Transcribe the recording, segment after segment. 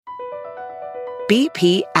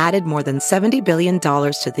BP added more than $70 billion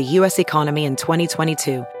to the U.S. economy in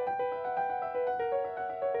 2022.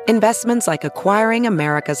 Investments like acquiring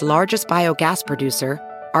America's largest biogas producer,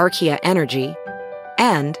 Archaea Energy,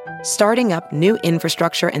 and starting up new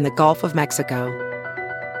infrastructure in the Gulf of Mexico.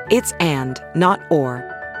 It's and, not or.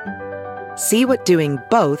 See what doing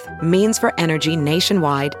both means for energy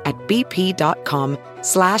nationwide at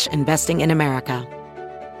bp.com/investing in America.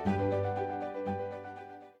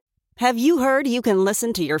 Have you heard you can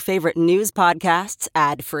listen to your favorite news podcasts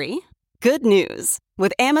ad-free? Good news.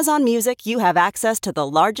 With Amazon Music, you have access to the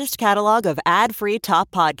largest catalog of ad-free top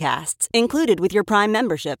podcasts included with your Prime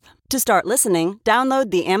membership. To start listening, download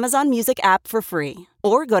the Amazon Music app for free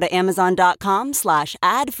or go to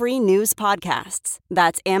amazon.com/ad-free news podcasts.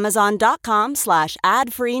 That's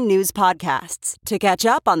amazon.com/ad-free news podcasts to catch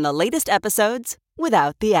up on the latest episodes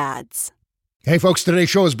without the ads. Hey folks, today's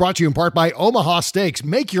show is brought to you in part by Omaha Steaks.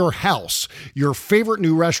 Make your house your favorite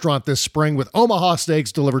new restaurant this spring with Omaha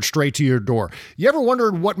Steaks delivered straight to your door. You ever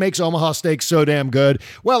wondered what makes Omaha Steaks so damn good?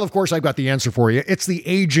 Well, of course, I've got the answer for you. It's the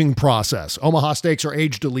aging process. Omaha Steaks are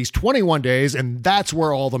aged at least 21 days, and that's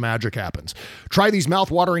where all the magic happens. Try these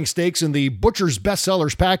mouth-watering steaks in the Butcher's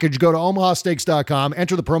Bestsellers package. Go to omahasteaks.com,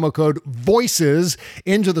 enter the promo code VOICES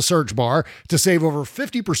into the search bar to save over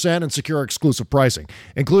 50% and secure exclusive pricing.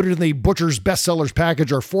 Included in the Butcher's Bestsellers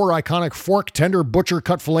package are 4 iconic fork tender butcher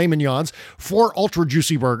cut filet mignons, 4 ultra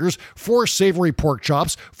juicy burgers, 4 savory pork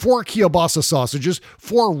chops, 4 kielbasa sausages,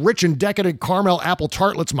 4 rich and decadent caramel apple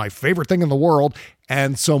tartlets, my favorite thing in the world,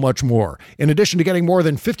 and so much more. In addition to getting more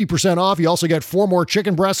than 50% off, you also get 4 more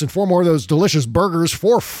chicken breasts and 4 more of those delicious burgers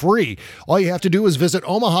for free. All you have to do is visit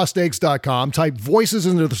omahasteaks.com, type VOICES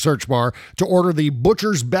into the search bar to order the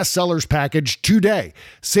Butcher's Bestsellers package today.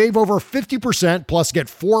 Save over 50% plus get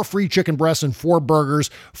 4 free chicken breasts and 4 burgers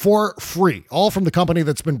for free. All from the company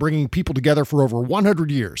that's been bringing people together for over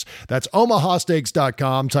 100 years. That's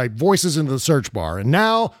omahasteaks.com, type VOICES into the search bar. And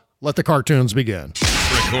now, let the cartoons begin.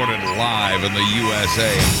 Recorded live in the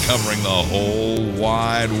USA and covering the whole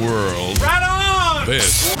wide world. Right on!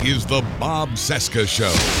 This is the Bob Cesca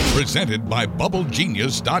Show, presented by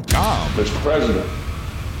BubbleGenius.com. Mr. President.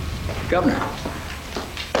 Governor.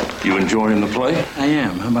 You enjoying the play? I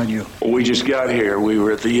am. How about you? Well, we just got here. We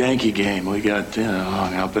were at the Yankee game. We got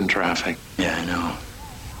hung up in traffic. Yeah, I know.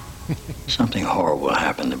 Something horrible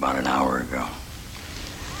happened about an hour ago.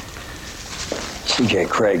 C.J.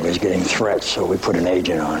 Craig was getting threats, so we put an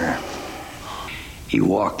agent on her. He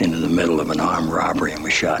walked into the middle of an armed robbery and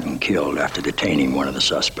was shot and killed after detaining one of the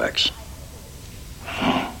suspects.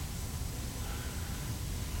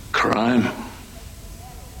 Crime?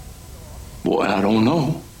 Boy, I don't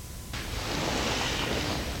know.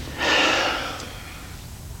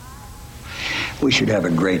 We should have a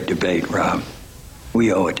great debate, Rob.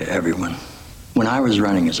 We owe it to everyone. When I was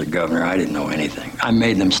running as a governor, I didn't know anything. I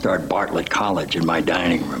made them start Bartlett College in my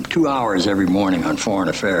dining room, 2 hours every morning on foreign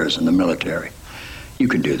affairs and the military. You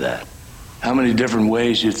could do that. How many different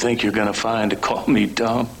ways you think you're going to find to call me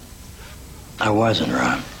dumb? I wasn't,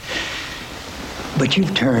 Rob. But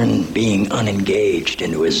you've turned being unengaged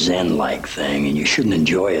into a Zen-like thing, and you shouldn't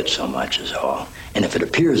enjoy it so much is all. And if it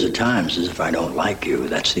appears at times as if I don't like you,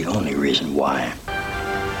 that's the only reason why.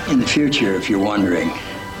 In the future, if you're wondering,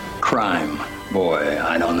 crime, boy,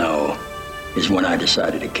 I don't know, is when I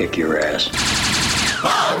decided to kick your ass.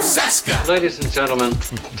 Bob Cesca! Ladies and gentlemen,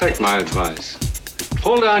 take my advice.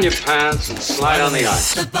 Pull down your pants and slide on the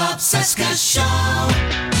ice. The Bob Cesca Show.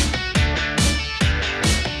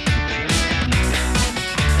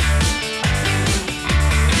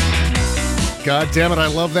 God damn it, I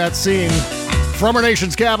love that scene. From our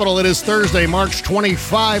nation's capital, it is Thursday, March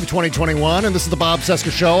 25, 2021, and this is the Bob Cesca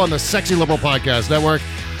Show on the Sexy Liberal Podcast Network.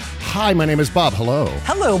 Hi, my name is Bob. Hello.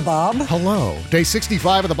 Hello, Bob. Hello. Day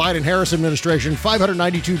 65 of the Biden-Harris administration,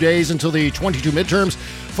 592 days until the 22 midterms.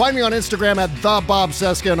 Find me on Instagram at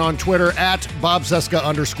 @TheBobCesca and on Twitter at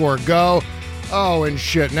 @BobCesca_go. Oh, and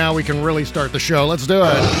shit, now we can really start the show. Let's do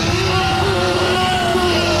it.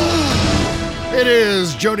 It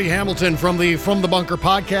is Jody Hamilton from the Bunker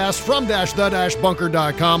podcast, from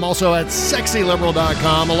the-bunker.com, also at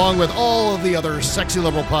sexyliberal.com, along with all of the other Sexy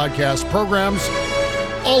Liberal podcast programs.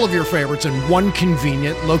 All of your favorites in one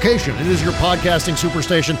convenient location. It is your podcasting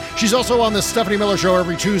superstation. She's also on the Stephanie Miller Show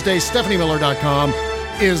every Tuesday. StephanieMiller.com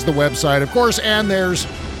is the website, of course. And there's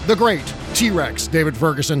the great T-Rex, David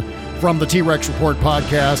Ferguson, from the T-Rex Report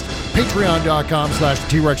podcast.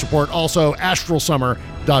 Patreon.com/T-Rex Report. Also,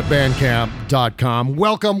 astralsummer.bandcamp.com.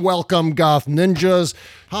 Welcome, Goth Ninjas.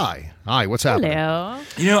 Hi, what's happening? Hello.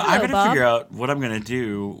 You know, I've got to Bob. figure out what I'm going to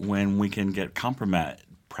do when we can get compromised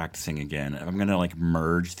practicing again. I'm gonna like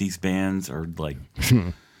merge these bands or like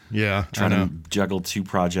try to juggle two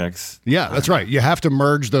projects. Yeah, that's right. You have to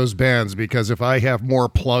merge those bands because if I have more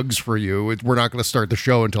plugs for you, we're not going to start the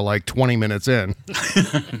show until like 20 minutes in.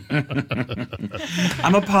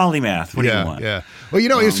 I'm a polymath. What do you want? Yeah. Well,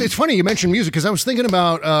 it's funny you mentioned music because I was thinking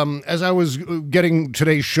about as I was getting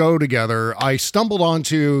today's show together, I stumbled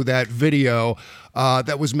onto that video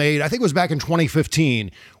that was made, I think it was back in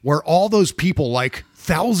 2015, where all those people, like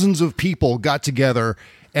thousands of people, got together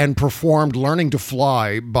and performed Learning to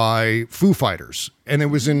Fly by Foo Fighters. And it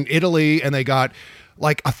was in Italy, and they got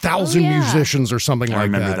like 1,000 musicians or something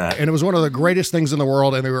like that. And it was one of the greatest things in the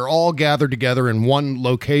world, and they were all gathered together in one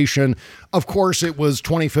location. Of course, it was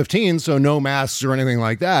 2015, so no masks or anything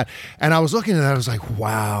like that. And I was looking at that, I was like,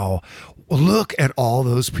 wow, look at all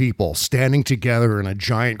those people standing together in a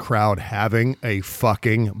giant crowd having a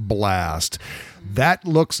fucking blast. That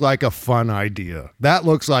looks like a fun idea. That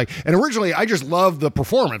looks like, and originally I just loved the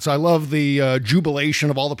performance. I love the jubilation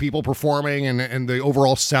of all the people performing, and the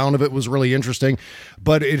overall sound of it was really interesting.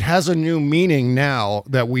 But it has a new meaning now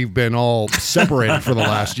that we've been all separated for the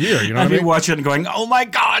last year. You know what I mean? You watch it and going, oh my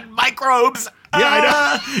God, microbes. Yeah, I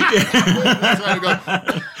know.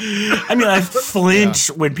 I mean, I flinch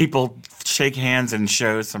when people shake hands in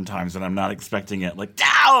shows sometimes when I'm not expecting it. Like,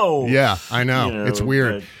 ow! Yeah, I know. It's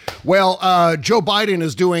weird. Well, Joe Biden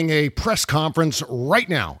is doing a press conference right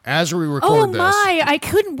now as we record this. Oh, my. I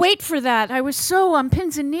couldn't wait for that. I was so on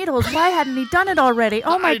pins and needles. Why hadn't he done it already?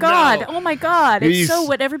 Oh, my God. Oh, my God. It's so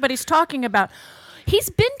what everybody's talking about.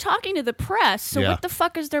 He's been talking to the press, so what the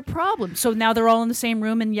fuck is their problem? So now they're all in the same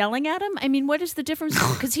room and yelling at him? I mean, what is the difference?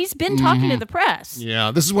 Because he's been talking to the press.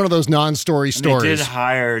 Yeah, this is one of those non-story stories. They did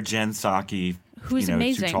hire Jen Psaki, who's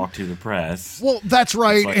amazing, to talk to the press. Well, that's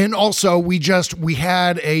right. And also, we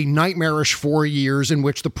had a nightmarish 4 years in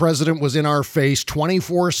which the president was in our face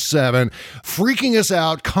 24/7, freaking us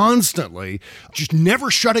out constantly, just never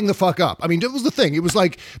shutting the fuck up. I mean, that was the thing. It was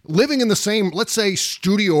like living in the same, let's say,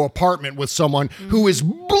 studio apartment with someone who is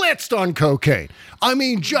blitzed on cocaine. I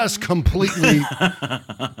mean, just completely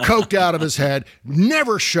coked out of his head,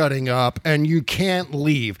 never shutting up, and you can't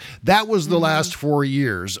leave. That was the last 4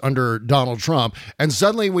 years under Donald Trump. And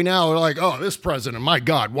suddenly we now are like, oh, this president, my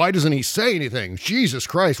God, why doesn't he say anything? Jesus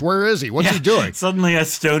Christ, where is he? What's he doing? Suddenly a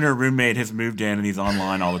stoner roommate has moved in and he's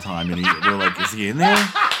online all the time. And we're like, is he in there?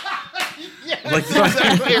 Like,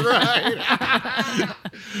 exactly right.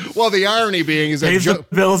 Well, the irony being is that pays the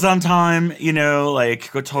bills on time,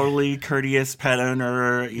 like a totally courteous pet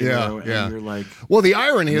owner, you know, and you're like, well, the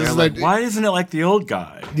irony is like, that why isn't it like the old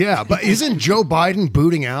guy? Yeah, but isn't Joe Biden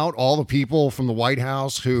booting out all the people from the White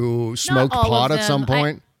House who smoked pot at some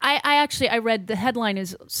point? I read the headline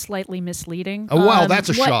is slightly misleading. Oh, wow, that's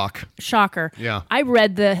a shock. Shocker. Yeah. I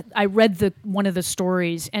read the one of the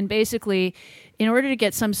stories, and basically, in order to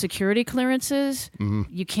get some security clearances,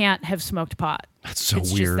 you can't have smoked pot. That's so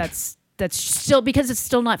weird. That's still because it's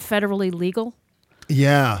still not federally legal.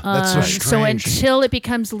 Yeah, that's so strange. So until it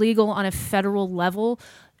becomes legal on a federal level,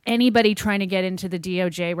 anybody trying to get into the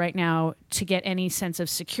DOJ right now to get any sense of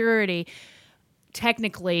security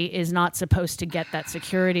technically is not supposed to get that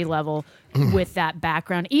security level with that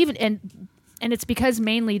background. And it's because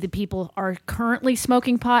mainly the people are currently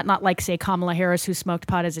smoking pot, not like, say, Kamala Harris, who smoked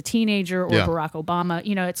pot as a teenager, or Barack Obama.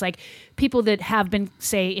 It's like people that have been,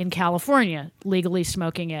 say, in California legally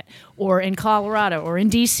smoking it, or in Colorado, or in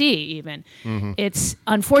D.C. even. It's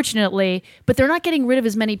unfortunately, but they're not getting rid of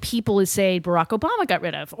as many people as, say, Barack Obama got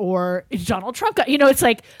rid of, or Donald Trump got. It's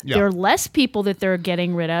like there are less people that they're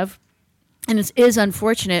getting rid of. And it is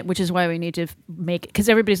unfortunate, which is why we need to make it, because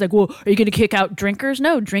everybody's like, well, are you going to kick out drinkers?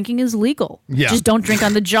 No, drinking is legal. Yeah. Just don't drink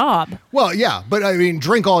on the job. Well, yeah, but I mean,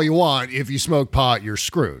 drink all you want. If you smoke pot, you're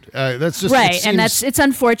screwed. That's just right, and it's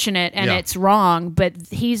unfortunate and it's wrong. But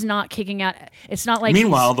he's not kicking out. It's not like.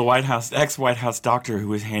 Meanwhile, the ex-White House doctor who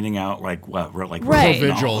was handing out right.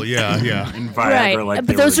 Provigil, and Viagra, right.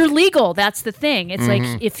 But those are legal. That's the thing. It's like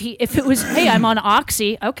if it was, hey, I'm on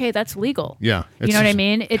Oxy. Okay, that's legal. Yeah, you know what I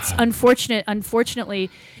mean. It's unfortunate. Unfortunately,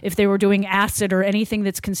 if they were doing acid or anything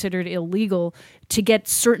that's considered illegal, to get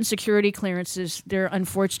certain security clearances, they're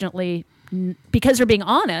unfortunately, because they're being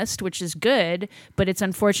honest, which is good, but it's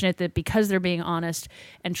unfortunate that because they're being honest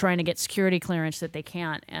and trying to get security clearance that they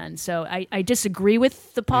can't. And so I disagree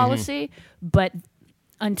with the policy, but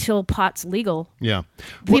until pot's legal. Yeah.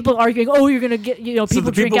 People arguing, oh, you're going to get, people so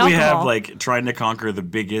the drink people we alcohol. have, like, trying to conquer the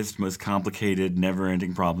biggest, most complicated,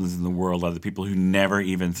 never-ending problems in the world are the people who never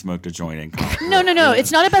even smoked a joint in college. No.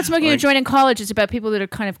 It's not about smoking a joint in college. It's about people that are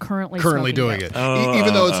kind of currently doing it.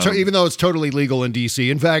 Even though it's totally legal in D.C.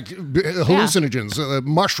 In fact, hallucinogens,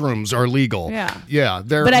 mushrooms are legal. Yeah.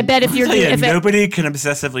 But I bet if you're nobody can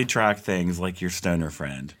obsessively track things like your stoner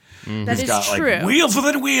friend. That He's is got true. like wheels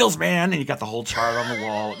within wheels, man, and you got the whole chart on the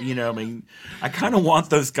wall. I mean, I kind of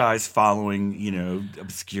want those guys following,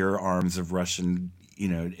 obscure arms of Russian,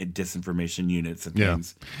 disinformation units and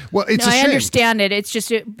things. Well, it's a shame. I understand it. It's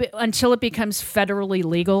just until it becomes federally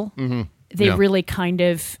legal. Mm-hmm. They really kind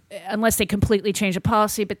of, unless they completely change the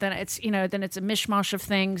policy, but then it's then it's a mishmash of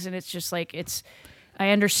things, and it's just like I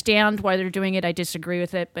understand why they're doing it. I disagree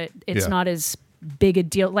with it, but it's not as big a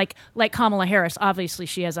deal. Like Kamala Harris, obviously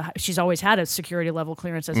she's always had a security level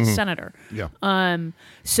clearance as a senator. Yeah.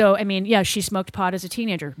 So I mean, she smoked pot as a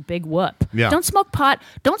teenager. Big whoop. Yeah. Don't smoke pot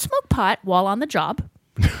while on the job.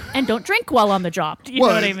 And don't drink while on the job. Do you know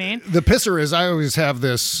what I mean? The pisser is I always have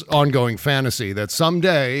this ongoing fantasy that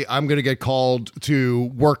someday I'm going to get called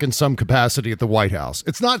to work in some capacity at the White House.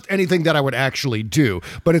 It's not anything that I would actually do,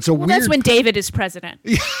 but it's a weird... That's when David is president.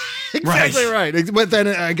 Exactly right. But then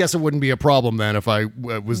I guess it wouldn't be a problem then if I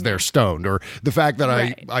was there stoned, or the fact that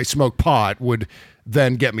I smoke pot would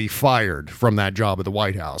then get me fired from that job at the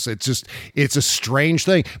White House. It's a strange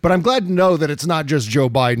thing, but I'm glad to know that it's not just Joe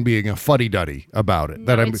Biden being a fuddy-duddy about it.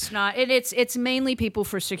 It's not. It's mainly people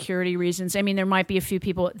for security reasons. I mean, there might be a few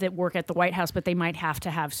people that work at the White House, but they might have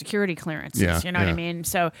to have security clearances. Yeah, you know what I mean?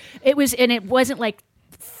 So it wasn't like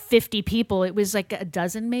 50 people. It was like a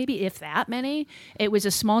dozen, maybe, if that many. It was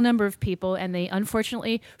a small number of people, and they,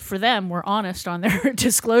 unfortunately for them, were honest on their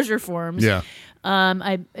disclosure forms. Yeah.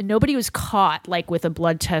 Nobody was caught like with a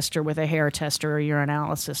blood test or with a hair test or a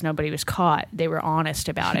urinalysis. Nobody was caught. They were honest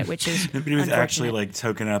about it, which is nobody was actually like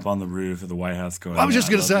token up on the roof of the White House going, I was just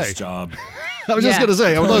going to say. This job. I was just going to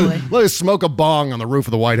say, totally. let us smoke a bong on the roof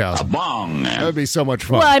of the White House. A bong. That would be so much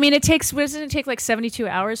fun. Well, I mean, doesn't it take like 72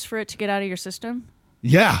 hours for it to get out of your system?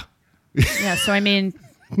 Yeah. Yeah. So, I mean,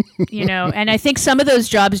 and I think some of those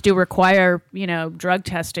jobs do require, drug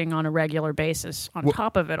testing on a regular basis on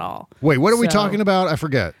top of it all. Wait, what are we talking about? I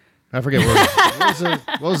forget. What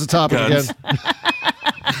was the topic again?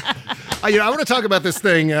 I want to talk about this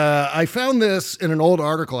thing. I found this in an old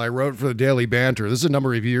article I wrote for the Daily Banter. This is a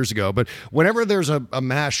number of years ago, but whenever there's a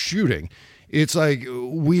mass shooting, it's like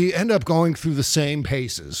we end up going through the same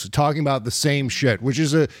paces, talking about the same shit, which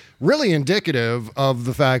is really indicative of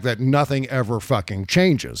the fact that nothing ever fucking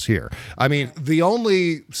changes here. I mean, the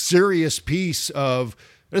only serious piece of,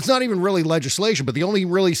 it's not even really legislation, but the only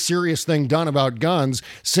really serious thing done about guns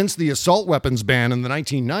since the assault weapons ban in the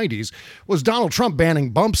 1990s was Donald Trump banning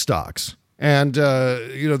bump stocks. And,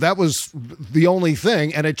 that was the only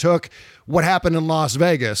thing. And it took what happened in Las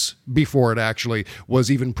Vegas before it actually was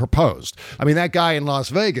even proposed. I mean, that guy in Las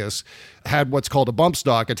Vegas had what's called a bump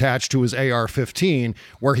stock attached to his AR-15,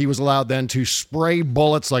 where he was allowed then to spray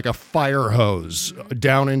bullets like a fire hose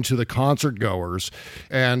down into the concert goers,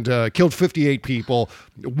 and killed 58 people,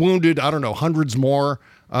 wounded, hundreds more.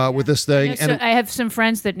 With this thing. So I have some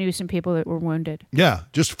friends that knew some people that were wounded. Yeah,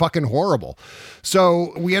 just fucking horrible.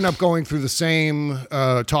 So we end up going through the same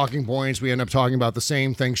talking points. We end up talking about the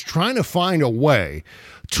same things, trying to find a way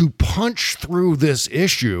to punch through this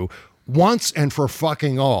issue once and for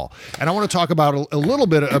fucking all. And I want to talk about a little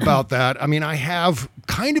bit about that. I mean, I have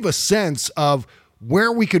kind of a sense of where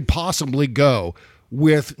we could possibly go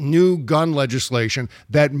with new gun legislation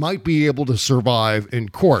that might be able to survive in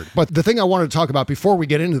court. But the thing I wanted to talk about before we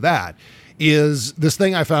get into that is this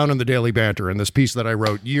thing I found in the Daily Banter in this piece that I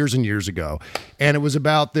wrote years and years ago. And it was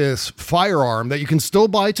about this firearm that you can still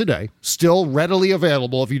buy today, still readily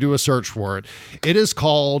available if you do a search for it. It is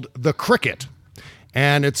called the Cricket.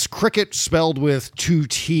 And it's Cricket spelled with 2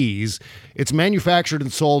 T's. It's manufactured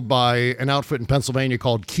and sold by an outfit in Pennsylvania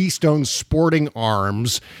called Keystone Sporting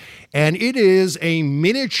Arms. And it is a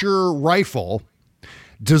miniature rifle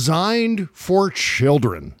designed for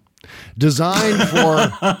children. Designed for,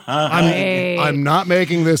 I'm not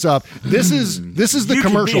making this up. This is the you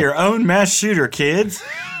commercial. Can be your own mass shooter, kids.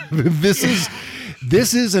 This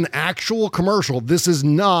is an actual commercial. This is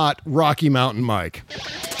not Rocky Mountain Mike.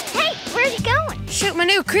 Hey, where's he going? Shoot my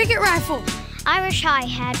new cricket rifle. I wish I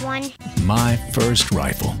had one. My first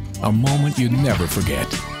rifle. A moment you never forget.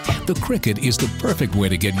 The Cricket is the perfect way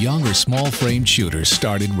to get young or small-framed shooters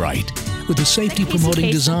started right with a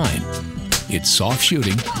safety-promoting design. It's soft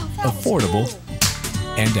shooting, affordable,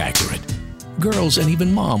 and accurate. Girls and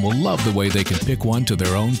even mom will love the way they can pick one to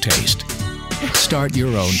their own taste. Start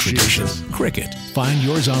your own tradition. Cricket. Find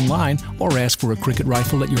yours online or ask for a Cricket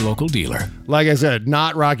rifle at your local dealer. Like I said,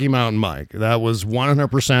 not Rocky Mountain Mike. That was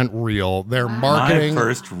 100% real. They're marketing. My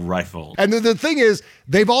first rifle. And the thing is,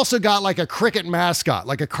 they've also got like a cricket mascot,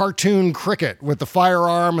 like a cartoon cricket with the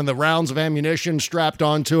firearm and the rounds of ammunition strapped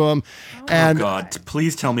onto them. Oh, God.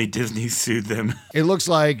 Please tell me Disney sued them. It looks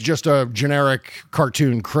like just a generic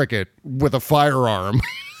cartoon cricket with a firearm.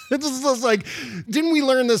 It's just like, didn't we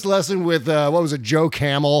learn this lesson with, what was it, Joe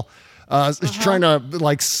Camel? Trying to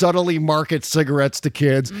like subtly market cigarettes to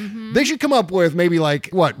kids. Mm-hmm. They should come up with maybe like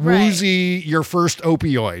Woozy, your first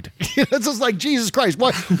opioid. It's just like, Jesus Christ,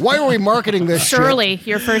 why are we marketing this Shirley, shit?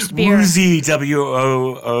 Your first beer. Woozy,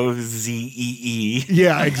 WOOZEE.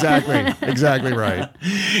 Yeah, exactly. Exactly right.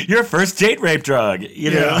 Your first date rape drug,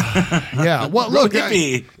 you know? Yeah. Well, look,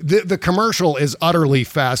 the commercial is utterly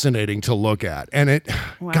fascinating to look at. And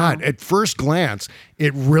God, at first glance,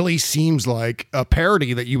 it really seems like a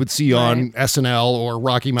parody that you would see on SNL or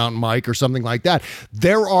Rocky Mountain Mike or something like that.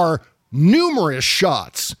 There are numerous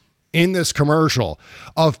shots in this commercial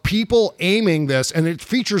of people aiming this, and it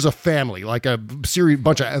features a family, like a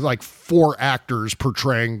bunch of like 4 actors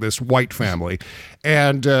portraying this white family,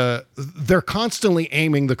 and they're constantly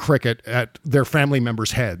aiming the cricket at their family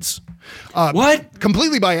members' heads. What?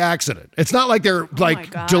 Completely by accident. It's not like they're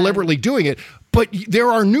deliberately doing it. But there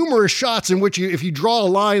are numerous shots in which if you draw a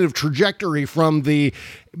line of trajectory from the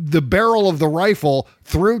barrel of the rifle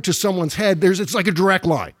through to someone's head, it's like a direct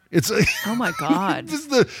line. It's oh my God. This is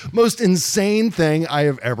the most insane thing I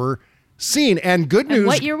have ever seen. And good news. And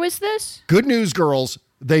what year was this? Good news, girls.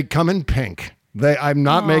 They come in pink. I'm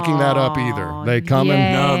not making that up either. They come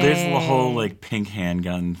in. No, there's the whole like pink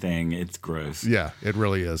handgun thing. It's gross. Yeah, it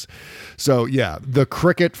really is. So yeah, the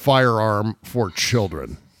cricket firearm for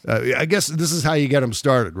children. I guess this is how you get them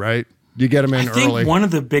started, right? You get them in early. I think one of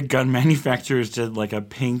the big gun manufacturers did like a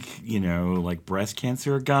pink, like breast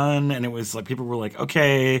cancer gun. And it was like, people were like,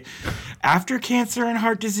 okay, after cancer and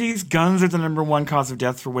heart disease, guns are the #1 cause of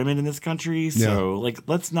death for women in this country. So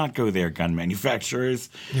let's not go there, gun manufacturers.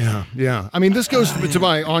 Yeah, yeah. I mean, this goes to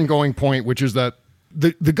my ongoing point, which is that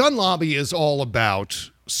the gun lobby is all about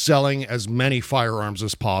selling as many firearms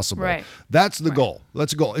as possible. Right. That's the goal.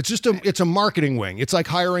 That's the goal. It's just it's a marketing wing. It's like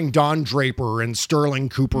hiring Don Draper and Sterling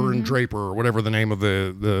Cooper and Draper, or whatever the name of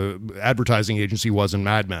the advertising agency was in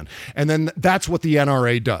Mad Men. And then that's what the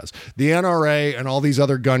NRA does. The NRA and all these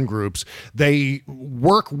other gun groups, they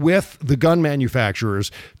work with the gun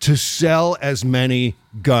manufacturers to sell as many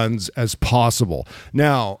guns as possible.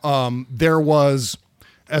 Now, there was,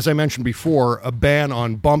 as I mentioned before, a ban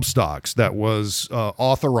on bump stocks that was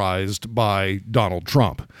authorized by Donald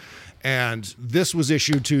Trump. And this was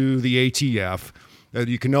issued to the ATF that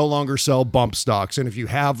you can no longer sell bump stocks. And if you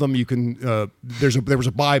have them, you can, there was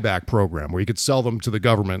a buyback program where you could sell them to the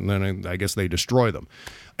government, and then I guess they destroy them.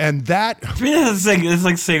 And that... It's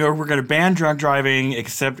like saying, we're going to ban drunk driving,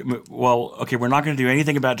 except, we're not going to do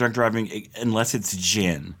anything about drunk driving unless it's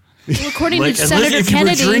gin. Well, according to Senator if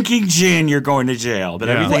Kennedy, if you were drinking gin, you're going to jail, but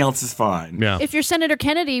everything else is fine. Yeah. If you're Senator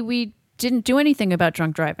Kennedy, we didn't do anything about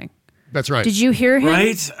drunk driving. That's right. Did you hear him?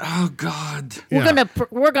 Right? Oh God.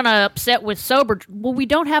 We're gonna upset with sober. Well, we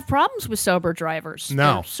don't have problems with sober drivers.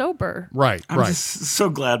 No. They're sober. Right. I'm just so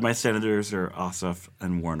glad my senators are Ossoff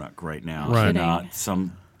and Warnock right now. Right. Not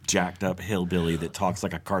some jacked up hillbilly that talks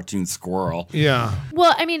like a cartoon squirrel. Yeah.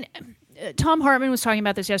 Well, I mean, Tom Hartman was talking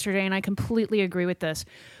about this yesterday, and I completely agree with this.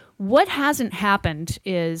 What hasn't happened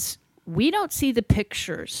is we don't see the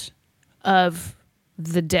pictures of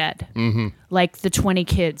the dead, like the 20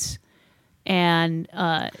 kids and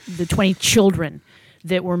the 20 children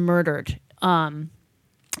that were murdered, and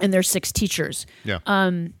their 6 teachers. Yeah.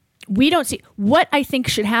 We don't see. What I think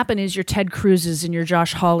should happen is your Ted Cruz's and your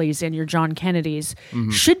Josh Hawleys and your John Kennedys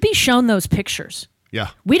should be shown those pictures. Yeah.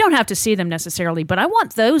 We don't have to see them necessarily, but I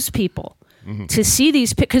want those people to see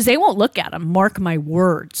these, because they won't look at them, mark my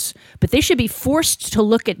words, but they should be forced to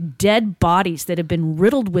look at dead bodies that have been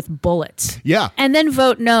riddled with bullets. Yeah. And then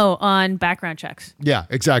vote no on background checks. Yeah,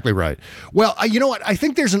 exactly right. Well, you know what? I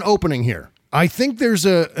think there's an opening here. I think there's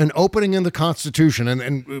an opening in the Constitution,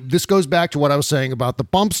 and this goes back to what I was saying about the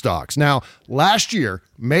bump stocks. Now, last year,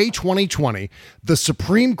 May 2020, the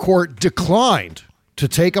Supreme Court declined to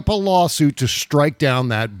take up a lawsuit to strike down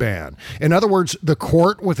that ban. In other words, the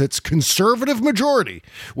court, with its conservative majority,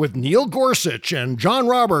 with Neil Gorsuch and John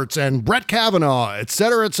Roberts and Brett Kavanaugh, et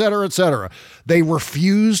cetera, they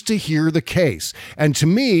refused to hear the case. And to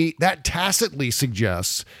me, that tacitly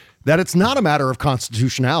suggests that it's not a matter of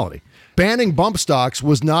constitutionality. banning bump stocks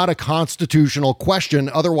was not a constitutional question.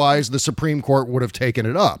 Otherwise, the Supreme Court would have taken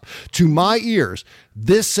it up. To my ears,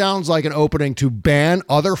 this sounds like an opening to ban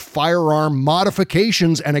other firearm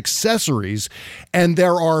modifications and accessories, and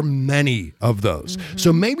there are many of those.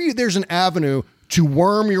 So maybe there's an avenue to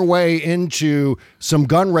worm your way into some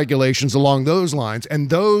gun regulations along those lines, and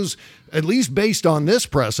those, at least based on this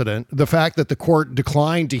precedent, the fact that the court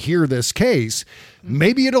declined to hear this case,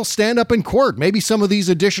 maybe it'll stand up in court. Maybe some of these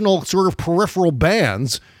additional sort of peripheral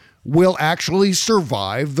bans will actually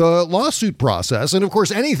survive the lawsuit process. And of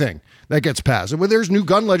course, anything that gets passed. When there's new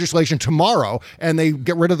gun legislation tomorrow and they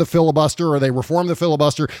get rid of the filibuster or they reform the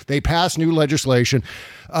filibuster, they pass new legislation,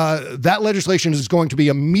 that legislation is going to be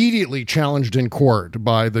immediately challenged in court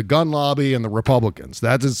by the gun lobby and the Republicans.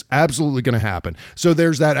 That is absolutely going to happen. So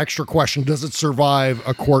there's that extra question. Does it survive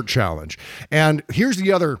a court challenge? And here's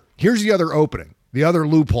the other opening, the other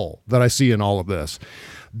loophole that I see in all of this.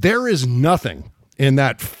 There is nothing in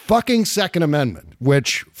that fucking Second Amendment,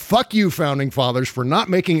 which fuck you, founding fathers, for not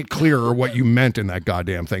making it clearer what you meant in that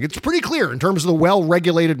goddamn thing. It's pretty clear in terms of the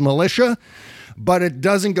well-regulated militia, but it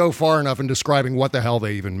doesn't go far enough in describing what the hell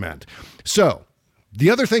they even meant. So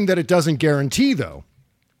the other thing that it doesn't guarantee, though,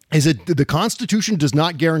 is that the Constitution does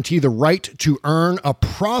not guarantee the right to earn a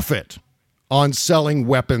profit on selling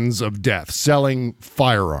weapons of death, selling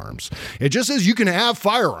firearms. It just says you can have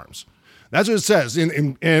firearms. That's what it says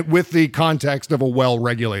in with the context of a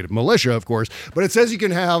well-regulated militia, of course. But it says you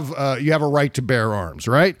can have you have a right to bear arms,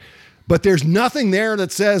 right? But there's nothing there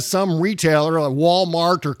that says some retailer like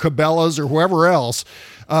Walmart or Cabela's or whoever else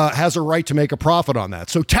has a right to make a profit on that.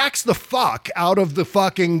 So tax the fuck out of the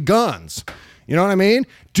fucking guns. You know what I mean?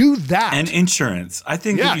 Do that. And insurance. I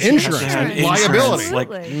think yeah, that you should insurance. have to have Liability. Like,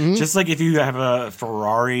 just like if you have a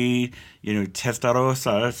Ferrari,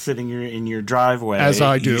 Testarossa sitting in your driveway. As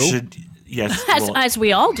I do. You should, yes. As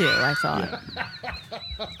we all do, I thought.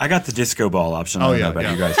 Yeah. I got the disco ball option. I don't know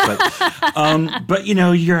about you guys. But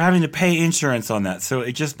you're having to pay insurance on that. So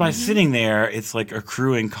it just by sitting there, it's like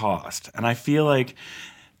accruing cost. And I feel like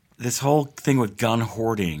this whole thing with gun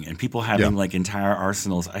hoarding and people having like entire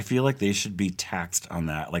arsenals, I feel like they should be taxed on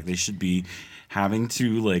that. Like they should be having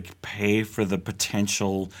to like pay for the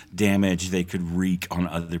potential damage they could wreak on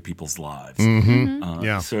other people's lives.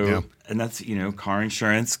 And that's, car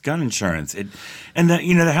insurance, gun insurance.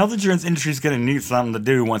 The health insurance industry is going to need something to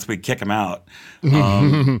do once we kick them out.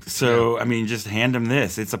 I mean, just hand them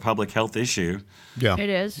this. It's a public health issue. Yeah. It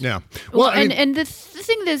is. Yeah. Well, and the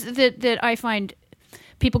thing that I find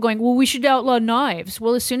people going, well, we should outlaw knives.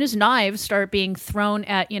 Well, as soon as knives start being thrown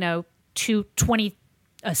at, 220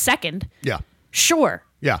 a second. Yeah. Sure.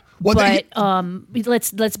 Yeah. Well,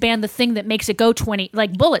 let's ban the thing that makes it go 20,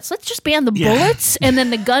 like bullets. Let's just ban the bullets, and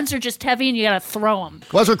then the guns are just heavy, and you got to throw them.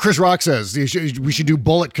 Well, that's what Chris Rock says. We should do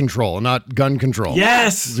bullet control, not gun control.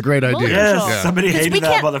 Yes. It's a great idea. Yes. Yeah. Somebody hated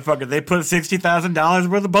that motherfucker. They put $60,000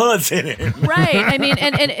 worth of bullets in it. Right. I mean,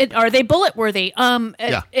 and are they bullet worthy?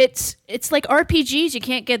 It's like RPGs. You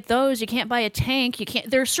can't get those. You can't buy a tank. You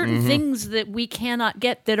can't. There are certain things that we cannot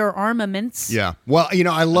get that are armaments. Yeah. Well,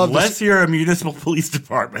 I love unless you're a municipal police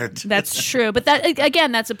department. That's true, but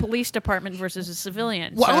that's a police department versus a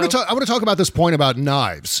civilian. Well, I want to talk about this point about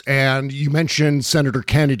knives, and you mentioned Senator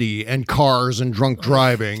Kennedy and cars and drunk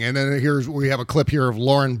driving, and then we have a clip here of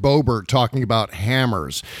Lauren Boebert talking about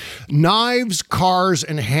hammers. Knives, cars,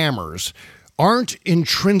 and hammers aren't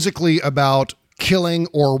intrinsically about killing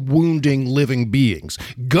or wounding living beings.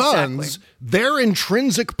 Guns, their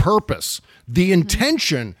intrinsic purpose, the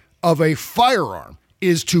intention of a firearm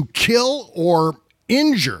is to kill or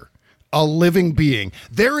injure a living being.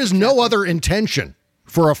 There is no other intention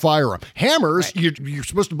for a firearm. Hammers, you're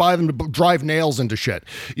supposed to buy them to drive nails into shit.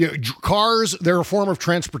 Cars, they're a form of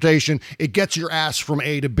transportation. It gets your ass from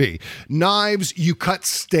A to B. Knives, you cut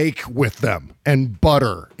steak with them and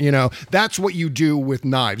butter. That's what you do with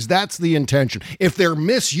knives. That's the intention. If they're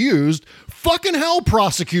misused, fucking hell,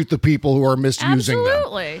 prosecute the people who are misusing them.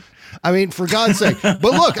 Absolutely. I mean, for God's sake. But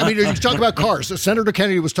look, you talk about cars. So Senator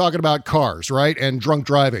Kennedy was talking about cars, right? And drunk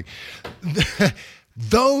driving.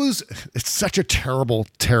 It's such a terrible,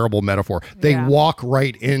 terrible metaphor. They walk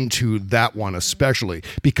right into that one, especially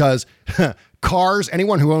because cars,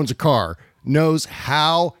 anyone who owns a car knows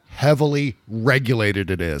how heavily regulated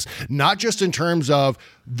it is. Not just in terms of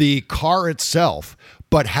the car itself,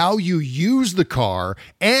 but how you use the car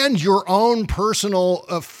and your own personal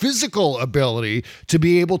physical ability to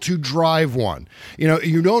be able to drive one.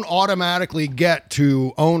 You don't automatically get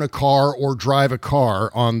to own a car or drive a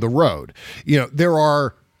car on the road. There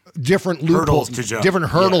are different Hurdles loopholes, to jump. different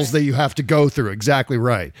hurdles that you have to go through. Exactly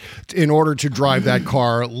right. In order to drive that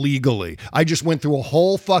car legally. I just went through a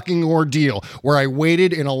whole fucking ordeal where I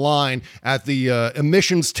waited in a line at the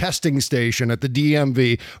emissions testing station at the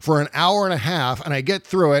DMV for an hour and a half, and I get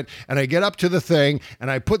through it, and I get up to the thing, and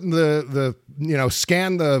I put the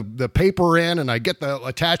scan the paper in, and I get the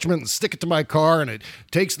attachment and stick it to my car, and it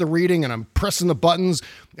takes the reading, and I'm pressing the buttons,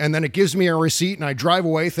 and then it gives me a receipt, and I drive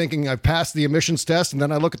away thinking I've passed the emissions test, and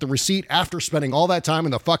then I look at the receipt after spending all that time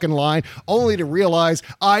in the fucking line, only to realize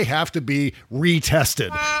I have to be retested.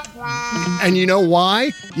 And you know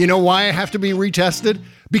why? You know why I have to be retested?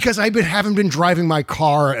 Because I haven't been driving my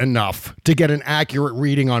car enough to get an accurate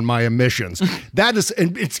reading on my emissions.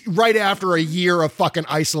 And it's right after a year of fucking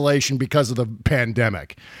isolation because of the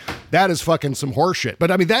pandemic. That is fucking some horseshit.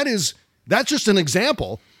 But I mean, that's just an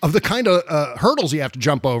example of the kind of hurdles you have to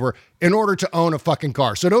jump over in order to own a fucking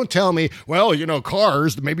car. So don't tell me, well,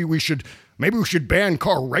 cars, maybe we should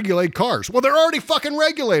regulate cars. Well, they're already fucking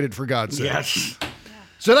regulated, for God's sake. Yes.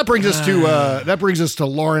 So that brings us to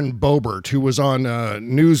Lauren Boebert, who was on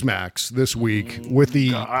Newsmax this week with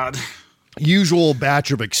the usual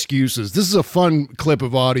batch of excuses. This is a fun clip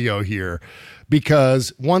of audio here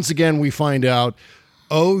because once again we find out,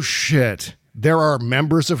 oh shit, there are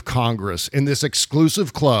members of Congress in this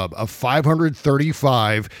exclusive club of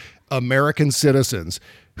 535 American citizens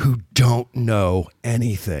who don't know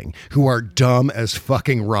anything, who are dumb as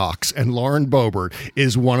fucking rocks. And Lauren Boebert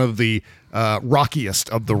is one of the rockiest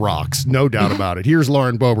of the rocks, no doubt about it. Here's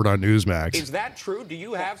Lauren Boebert on Newsmax. Is that true? Do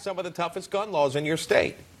you have some of the toughest gun laws in your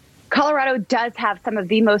state? Colorado does have some of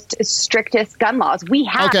the most strictest gun laws. We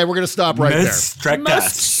have. Okay, we're going to stop right there.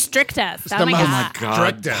 Most strictest. Oh my God.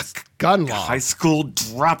 Strictest gun law. High school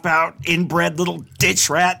dropout, inbred little ditch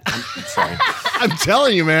rat. I'm sorry. I'm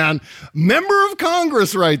telling you, man. Member of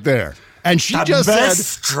Congress right there. And she just said,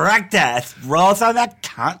 strictest rules on the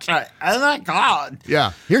country. Oh my God.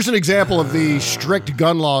 Yeah. Here's an example of the strict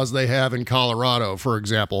gun laws they have in Colorado. For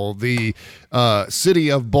example, the city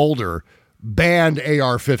of Boulder banned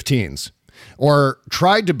AR-15s or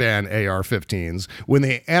tried to ban AR-15s when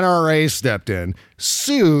the NRA stepped in,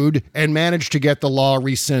 sued, and managed to get the law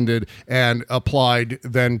rescinded and applied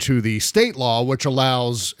then to the state law, which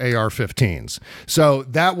allows AR-15s. So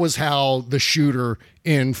that was how the shooter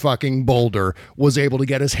in fucking Boulder was able to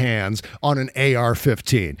get his hands on an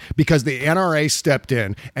AR-15 because the NRA stepped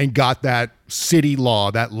in and got that city law,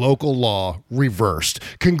 that local law, reversed.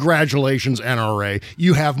 Congratulations, NRA.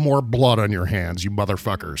 You have more blood on your hands, you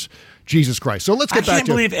motherfuckers. Jesus Christ. So let's get back to... I can't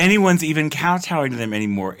believe anyone's even kowtowing to them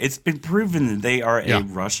anymore. It's been proven that they are a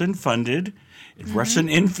Russian-funded,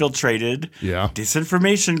 Russian-infiltrated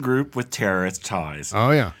disinformation group with terrorist ties.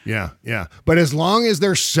 Oh, yeah. But as long as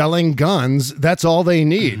they're selling guns, that's all they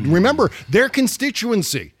need. Mm-hmm. Remember, their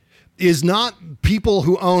constituency is not people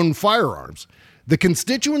who own firearms. The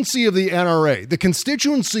constituency of the NRA, the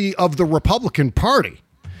constituency of the Republican Party,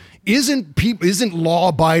 isn't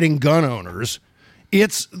law-abiding gun owners.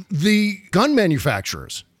 It's the gun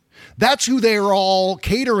manufacturers. That's who they're all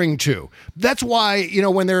catering to. That's why,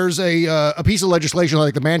 when there's a piece of legislation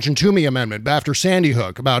like the Manchin-Toomey Amendment after Sandy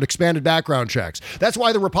Hook about expanded background checks, that's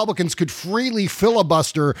why the Republicans could freely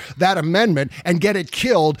filibuster that amendment and get it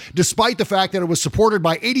killed, despite the fact that it was supported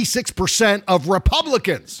by 86% of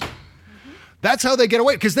Republicans. That's how they get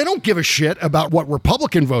away, because they don't give a shit about what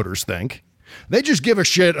Republican voters think. They just give a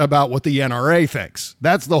shit about what the NRA thinks.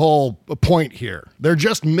 That's the whole point here. They're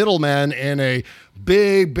just middlemen in a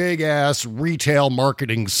big ass retail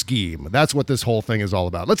marketing scheme. That's what this whole thing is all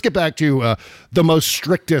about. Let's get back to the most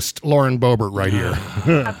strictest Lauren Boebert right here.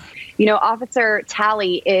 Officer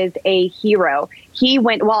Talley is a hero. He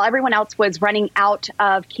went, while everyone else was running out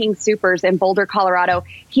of King Soopers in Boulder, Colorado,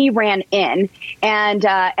 he ran in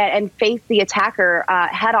and faced the attacker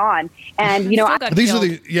head on. And, these are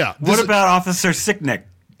the, What about Officer Sicknick,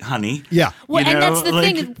 honey? Yeah. Well, and that's the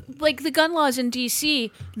thing. Like, the gun laws in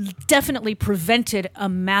D.C. definitely prevented a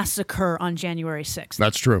massacre on January 6th.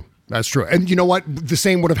 That's true. And you know what? The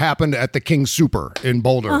same would have happened at the King Super in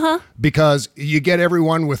Boulder because you get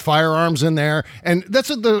everyone with firearms in there. And that's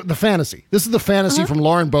the fantasy. This is the fantasy from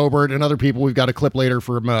Lauren Boebert and other people. We've got a clip later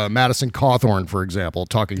from Madison Cawthorn, for example,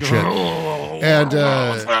 talking shit. And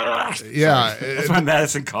Yeah. That's my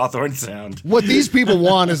Madison Cawthorn sound. What these people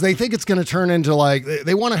want is they think it's going to turn into like,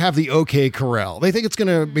 they want to have the OK Corral. They think it's going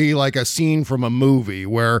to be like a scene from a movie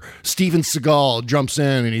where Steven Seagal jumps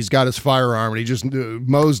in and he's got his firearm and he just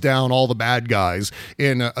mows down all the bad guys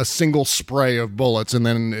in a single spray of bullets, and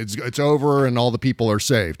then it's over and all the people are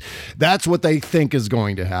saved. That's what they think is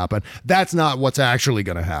going to happen. That's not what's actually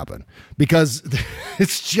going to happen, because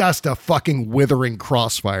it's just a fucking withering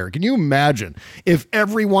crossfire. Can you imagine if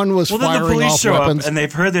everyone was firing off weapons? Well, then the police show up and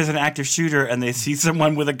they've heard there's an active shooter and they see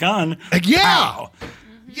someone with a gun. Yeah. Pow.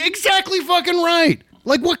 Exactly fucking right.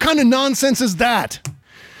 Like, what kind of nonsense is that?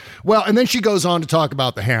 Well, and then she goes on to talk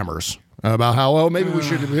about the hammers, about how, oh, maybe we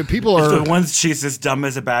should, people are... The ones she's as dumb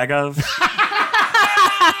as a bag of.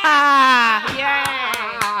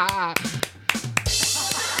 Yeah.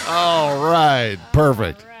 All right.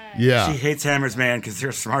 Perfect. Yeah. She hates hammers, man, because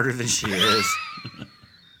they're smarter than she is.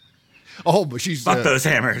 Oh, but she's... Fuck those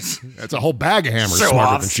hammers. That's a whole bag of hammers Show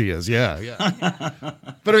smarter offs. than she is. Yeah.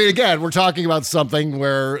 But I mean, again, we're talking about something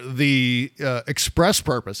where the express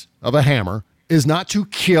purpose of a hammer is not to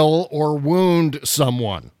kill or wound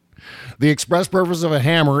someone. The express purpose of a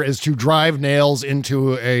hammer is to drive nails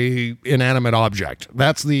into a inanimate object.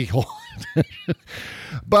 That's the whole...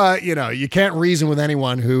 But, you know, you can't reason with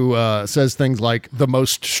anyone who says things like the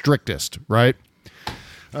most strictest, right?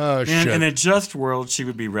 Oh, shit. In a just world, she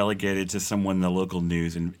would be relegated to someone in the local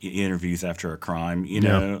news and interviews after a crime. You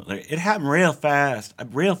know, like, it happened real fast.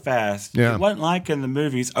 Yeah. It wasn't like in the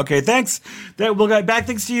movies. Okay, thanks. We'll get back.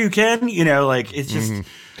 Thanks to you, Ken. You know, like, it's just...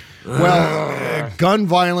 Well, gun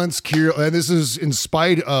violence, and this is in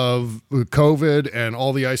spite of COVID and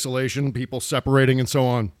all the isolation, people separating and so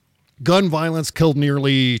on. Gun violence killed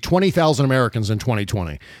nearly 20,000 Americans in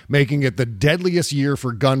 2020, making it the deadliest year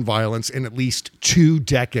for gun violence in at least 2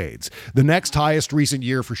 decades. The next highest recent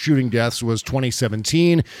year for shooting deaths was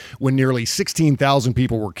 2017, when nearly 16,000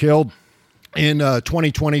 people were killed. In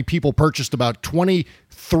 2020, people purchased about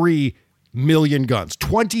 23 million guns,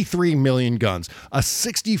 23 million guns, a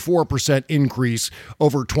 64% increase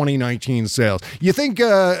over 2019 sales. You think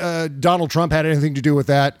Donald Trump had anything to do with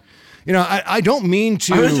that? You know, I don't mean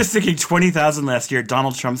to... I was just thinking 20,000 last year.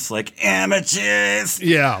 Donald Trump's like, amateurs.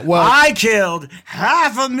 Yeah, well... I killed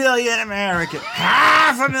 500,000 Americans.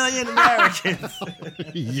 500,000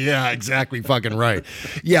 Americans. Yeah, exactly fucking right.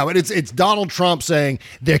 Yeah, but it's Donald Trump saying,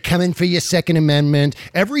 they're coming for your Second Amendment.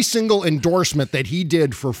 Every single endorsement that he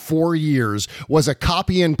did for 4 years was a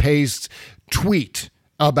copy and paste tweet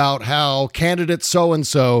about how candidate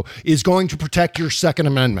so-and-so is going to protect your Second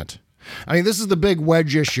Amendment. I mean, this is the big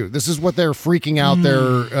wedge issue. This is what they're freaking out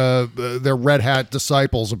their red hat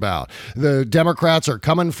disciples about. The Democrats are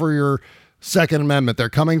coming for your Second Amendment. They're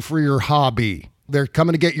coming for your hobby. They're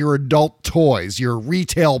coming to get your adult toys, your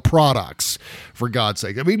retail products, for God's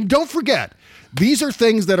sake. I mean, don't forget, these are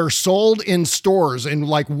things that are sold in stores, in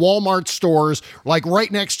like Walmart stores, like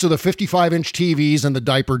right next to the 55-inch TVs and the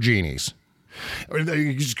diaper genies.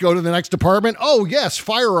 You just go to the next department. Oh, yes,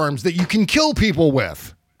 firearms that you can kill people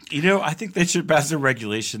with. You know, I think they should pass a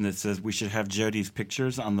regulation that says we should have Jody's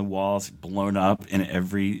pictures on the walls blown up in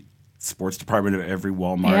every sports department of every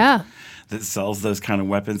Walmart that sells those kind of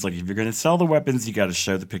weapons. Like, if you're going to sell the weapons, you got to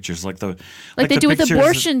show the pictures, like they do with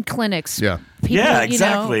abortion clinics. Yeah, people, yeah,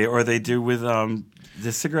 exactly. Or they do with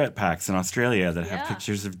the cigarette packs in Australia that have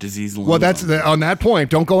pictures of disease. Well, that's on that point.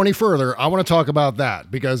 Don't go any further. I want to talk about that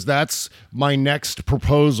because that's my next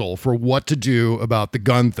proposal for what to do about the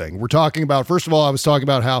gun thing. We're talking about, first of all, I was talking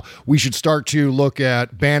about how we should start to look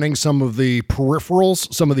at banning some of the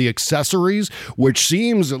peripherals, some of the accessories, which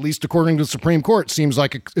seems, at least according to the Supreme Court, seems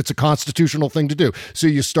like it's a constitutional thing to do. So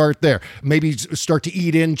you start there. Maybe start to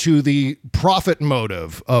eat into the profit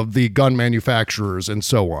motive of the gun manufacturers and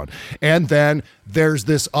so on. And then there's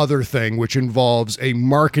this other thing which involves a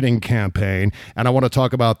marketing campaign, and I want to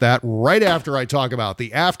talk about that right after I talk about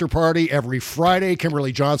the after party. Every Friday,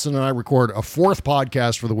 Kimberly Johnson and I record a 4th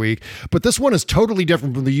podcast for the week, but this one is totally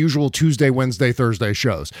different from the usual Tuesday, Wednesday, Thursday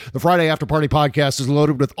shows. The Friday After Party podcast is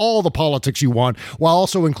loaded with all the politics you want, while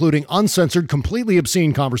also including uncensored, completely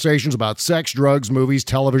obscene conversations about sex, drugs, movies,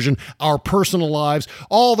 television, our personal lives,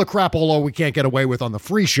 all the crapola we can't get away with on the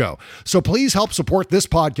free show. So please help support this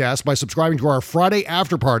podcast by subscribing to our Friday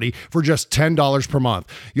After Party for just $10 per month.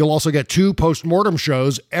 You'll also get 2 post-mortem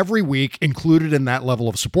shows every week included in that level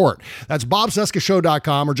of support. That's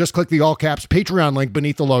BobCescaShow.com, or just click the all-caps Patreon link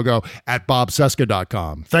beneath the logo at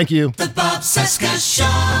BobCesca.com. Thank you. The Bob Cesca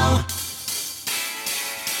Show.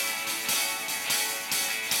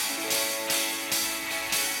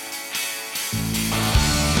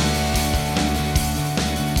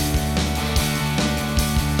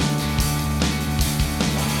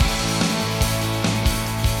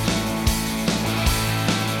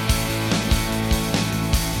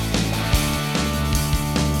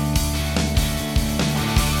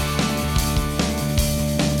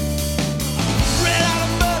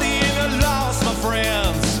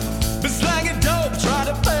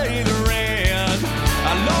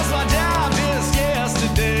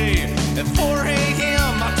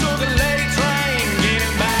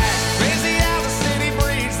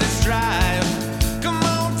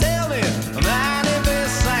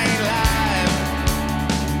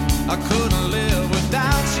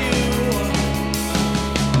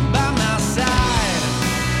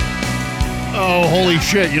 Oh, holy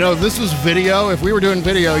shit. You know, this was video. If we were doing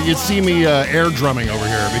video, you'd see me air drumming over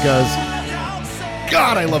here because,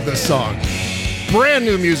 God, I love this song. Brand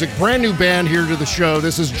new music, brand new band here to the show.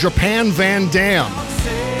 This is Japan Van Dam.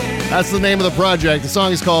 That's the name of the project. The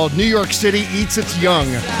song is called New York City Eats Its Young.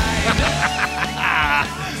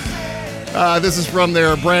 This is from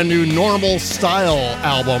their brand new Normal Style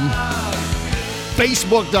album.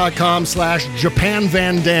 Facebook.com/Japan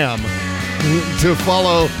Van Dam to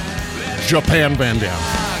follow Japan Van Dam.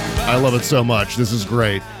 I love it so much. This is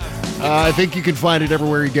great. I think you can find it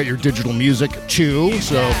everywhere you get your digital music too.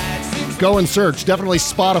 So go and search. Definitely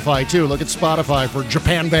Spotify too. Look at Spotify for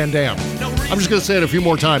Japan Van Dam. I'm just going to say it a few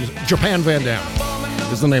more times. Japan Van Dam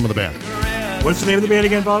is the name of the band. What's the name of the band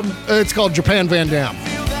again, Bob? It's called Japan Van Dam.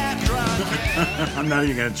 I'm not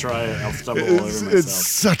even going to try it. I'll stumble all over myself. It's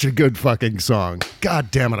such a good fucking song.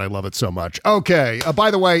 God damn it, I love it so much. Okay,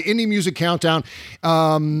 by the way, Indie Music Countdown,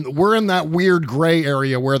 we're in that weird gray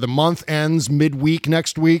area where the month ends midweek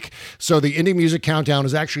next week. So the Indie Music Countdown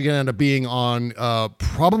is actually going to end up being on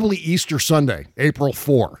probably Easter Sunday, April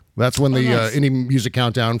 4. That's when the Indie Music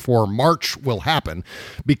Countdown for March will happen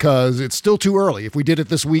because it's still too early. If we did it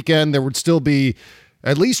this weekend, there would still be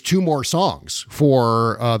at least 2 more songs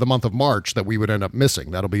for the month of March that we would end up missing.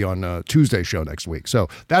 That'll be on Tuesday's show next week. So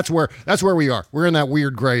that's where we are. We're in that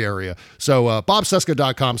weird gray area. So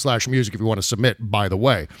bobcesca.com/music if you want to submit, by the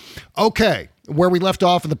way. Okay, where we left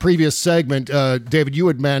off in the previous segment, David, you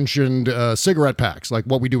had mentioned cigarette packs, like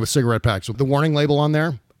what we do with cigarette packs with the warning label on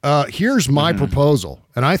there. Here's my proposal,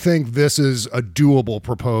 and I think this is a doable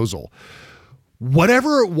proposal.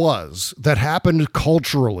 Whatever it was that happened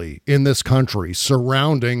culturally in this country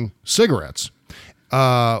surrounding cigarettes,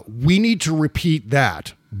 we need to repeat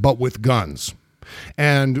that, but with guns.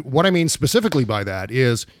 And what I mean specifically by that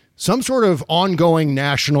is some sort of ongoing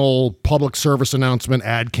national public service announcement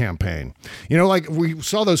ad campaign. You know, like we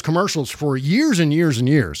saw those commercials for years and years and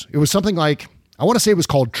years. It was something like, I want to say it was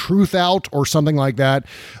called Truth Out or something like that.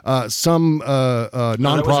 Some nonprofit.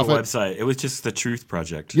 That was a website. It was just the Truth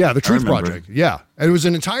Project. Yeah, the Truth Project. Yeah. And it was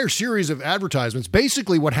an entire series of advertisements.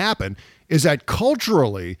 Basically what happened is that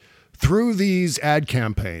culturally, through these ad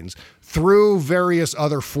campaigns, through various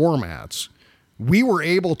other formats, we were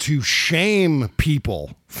able to shame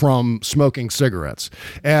people from smoking cigarettes.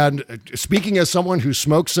 And speaking as someone who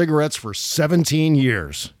smoked cigarettes for 17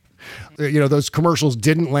 years, you know, those commercials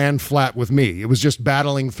didn't land flat with me. It was just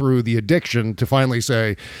battling through the addiction to finally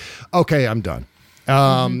say, okay, I'm done.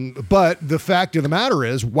 But the fact of the matter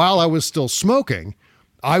is, while I was still smoking,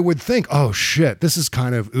 I would think, oh shit, this is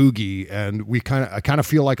kind of oogie, and I kind of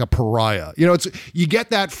feel like a pariah. You know, you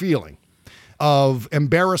get that feeling of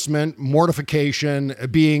embarrassment, mortification,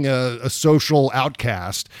 being a social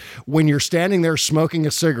outcast when you're standing there smoking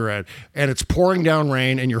a cigarette and it's pouring down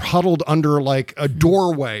rain and you're huddled under like a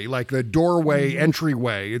doorway, like the doorway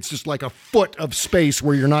entryway. It's just like a foot of space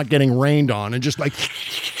where you're not getting rained on and just like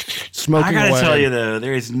smoking away. I gotta tell you though,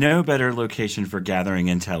 there is no better location for gathering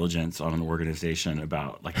intelligence on an organization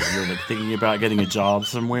about, like, if you're like thinking about getting a job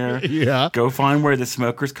somewhere. Yeah. Go find where the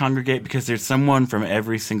smokers congregate, because there's someone from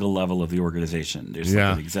every single level of the organization. There's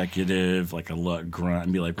like an executive, like a grunt,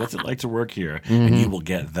 and be like, "What's it like to work here?" And you will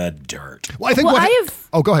get the dirt. Well, I think go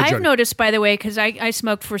ahead, I've noticed, by the way, because I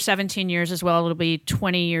smoked for 17 years as well. It'll be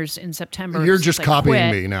 20 years in September. You're just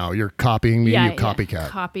copying me now. You're copying me. You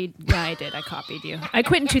copycat. Yeah, I did. I copied you. I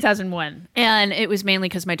quit in 2001, and it was mainly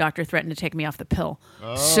because my doctor threatened to take me off the pill.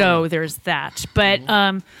 Oh. So there's that. But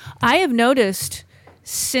I have noticed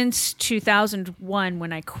since 2001,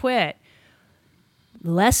 when I quit,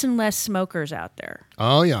 less and less smokers out there.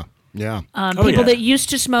 Oh, yeah. Yeah. People that used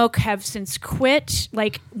to smoke have since quit.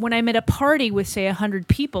 Like when I'm at a party with, say, 100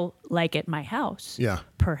 people, like at my house,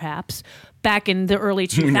 perhaps, back in the early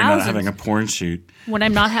 2000s. When you're not having a porn shoot. When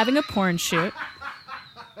I'm not having a porn shoot.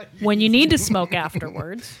 When you need to smoke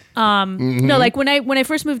afterwards. No, like when I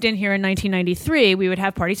first moved in here in 1993, we would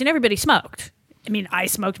have parties and everybody smoked. I mean, I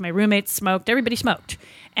smoked, my roommates smoked, everybody smoked.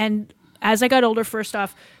 And as I got older, first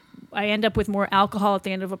off, I end up with more alcohol at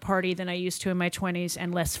the end of a party than I used to in my 20s,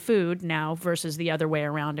 and less food now versus the other way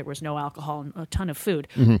around. There was no alcohol and a ton of food,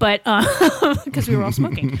 but because we were all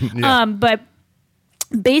smoking. But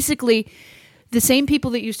basically, the same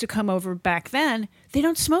people that used to come over back then, they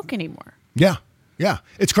don't smoke anymore. Yeah. Yeah,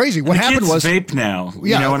 it's crazy. What And the happened kids was vape now.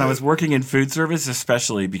 Yeah, You know, when I was working in food service,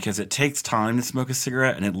 especially because it takes time to smoke a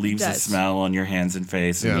cigarette and it leaves a does. smell on your hands and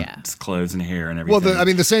face and Yeah. clothes and hair and everything. Well,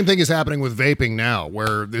 the same thing is happening with vaping now,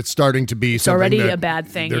 where it's starting to be something already that a bad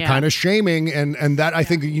thing, They're yeah. kind of shaming, and that I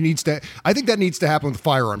think that needs to happen with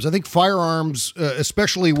firearms. I think firearms,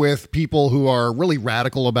 especially with people who are really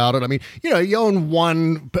radical about it. I mean, you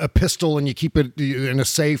own a pistol and you keep it in a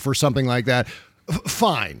safe or something like that.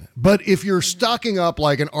 Fine. But if you're stocking up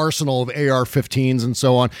like an arsenal of AR-15s and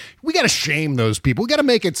so on, we got to shame those people. We got to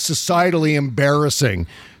make it societally embarrassing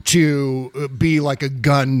to be like a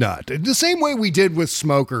gun nut. The same way we did with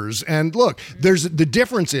smokers. And look, the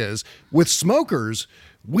difference is with smokers,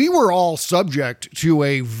 we were all subject to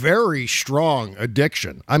a very strong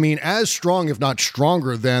addiction. I mean, as strong, if not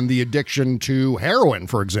stronger, than the addiction to heroin,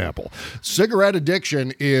 for example. Cigarette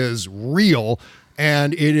addiction is real,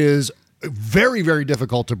 and it is very, very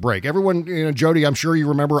difficult to break. Everyone, Jody, I'm sure you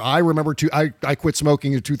remember. I remember too. I quit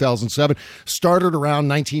smoking in 2007. Started around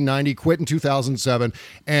 1990. Quit in 2007,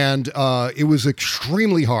 and it was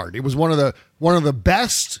extremely hard. It was one of the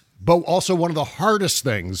best, but also one of the hardest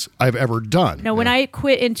things I've ever done. No, when I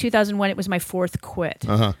quit in 2001, it was my fourth quit.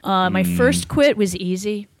 Uh-huh. My first quit was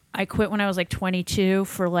easy. I quit when I was like 22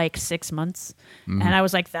 for like 6 months. Mhm. And I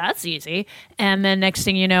was like, that's easy. And then next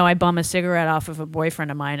thing you know, I bum a cigarette off of a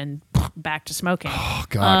boyfriend of mine and back to smoking. Oh,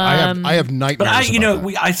 God. I have nightmares But about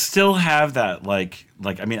that. I still have that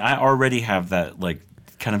I already have that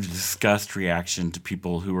kind of disgust reaction to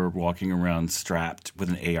people who are walking around strapped with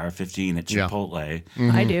an AR-15 at Yeah. Chipotle.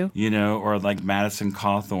 Mhm. I do. Or like Madison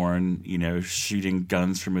Cawthorn, shooting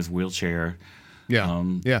guns from his wheelchair. Yeah.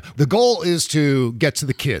 Yeah. The goal is to get to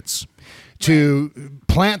the kids, to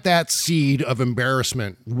plant that seed of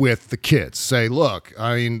embarrassment with the kids. Say, look,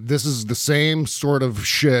 I mean, this is the same sort of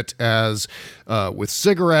shit as with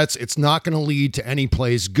cigarettes. It's not going to lead to any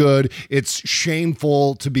place good. It's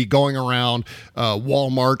shameful to be going around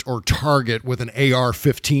Walmart or Target with an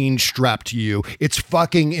AR-15 strapped to you. It's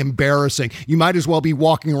fucking embarrassing. You might as well be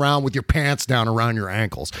walking around with your pants down around your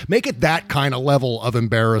ankles. Make it that kind of level of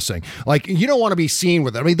embarrassing. Like, you don't want to be seen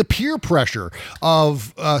with it. I mean, the peer pressure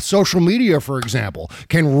of social media, for example,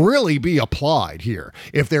 can really be applied here.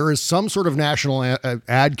 If there is some sort of national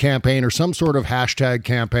ad campaign or some sort of hashtag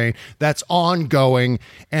campaign that's ongoing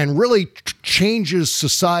and really changes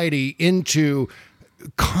society into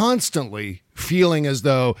constantly feeling as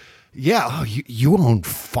though, you own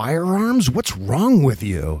firearms? What's wrong with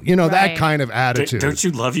you? That kind of attitude. Don't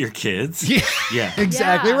you love your kids? Yeah.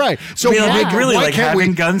 Exactly right. So really, why like can't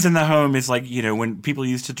having guns in the home is like, when people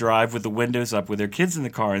used to drive with the windows up with their kids in the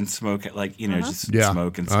car and smoke, just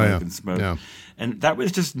smoke and smoke and smoke. Yeah. And that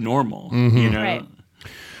was just normal, Right.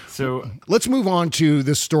 So let's move on to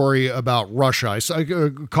this story about Russia. I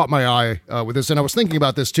caught my eye with this, and I was thinking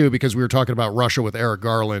about this too because we were talking about Russia with Eric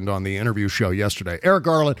Garland on the interview show yesterday. Eric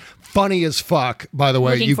Garland, funny as fuck, by the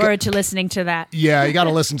way. Looking forward to listening to that. Yeah, you got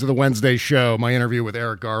to listen to the Wednesday show, my interview with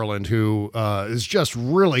Eric Garland, who is just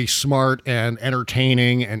really smart and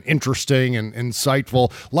entertaining and interesting and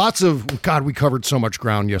insightful. We covered so much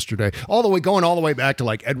ground yesterday, going all the way back to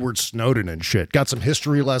like Edward Snowden and shit. Got some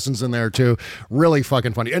history lessons in there too. Really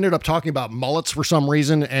fucking funny. Ended up talking about mullets for some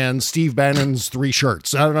reason and Steve Bannon's 3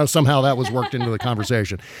 shirts. I don't know, somehow that was worked into the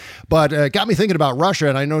conversation. But it got me thinking about Russia,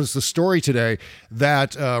 and I noticed the story today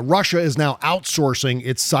that Russia is now outsourcing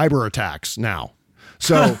its cyber attacks now.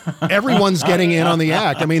 So everyone's getting in on the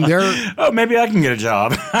act. I mean, maybe I can get a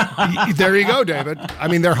job. There you go, David. I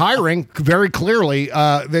mean, they're hiring very clearly.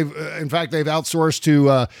 They've outsourced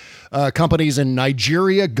to companies in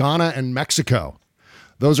Nigeria, Ghana, and Mexico.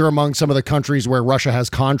 Those are among some of the countries where Russia has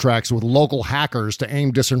contracts with local hackers to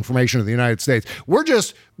aim disinformation at the United States.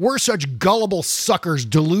 We're such gullible suckers,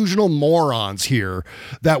 delusional morons here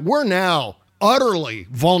that we're now utterly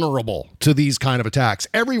vulnerable to these kind of attacks.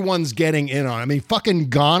 Everyone's getting in on it. I mean,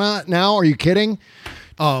 fucking Ghana now, are you kidding?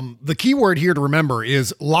 The key word here to remember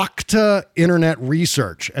is Lakta Internet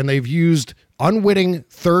Research, and they've used unwitting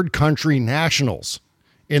third country nationals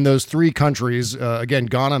in those 3 countries, again,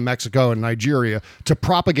 Ghana, Mexico, and Nigeria, to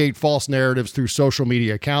propagate false narratives through social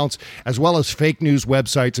media accounts, as well as fake news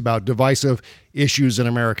websites about divisive issues in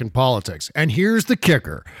American politics. And here's the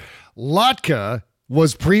kicker. Latka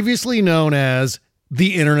was previously known as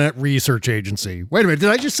the Internet Research Agency. Wait a minute, did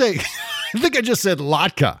I just say, I think I just said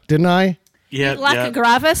Latka, didn't I? Yeah, Latka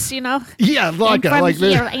gravis, Yeah, Latka. I'm like from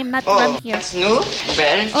here. I'm not from here. That's new.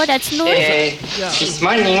 Well, that's new. This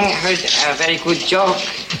morning I heard a very good joke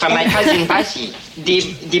from my cousin Basi.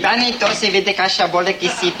 Di bani to se vede ca șabole che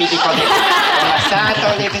si picicole.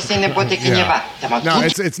 Passato le vecine pote che ne va. No,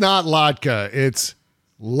 it's not Latka. It's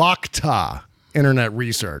Lakta. internet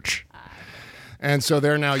research. And so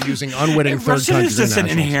they're now using unwitting third Russian countries. is just an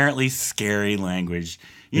nationals. inherently scary language.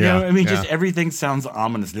 You Yeah, know, I mean, yeah. just everything sounds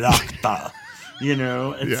ominous. Lakhta. You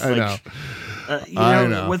know, it's Yeah, I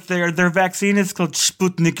know. What their vaccine is called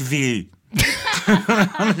Sputnik V.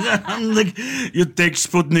 I'm like, you take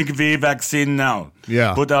Sputnik V vaccine now.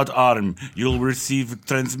 Yeah. Put out arm. You'll receive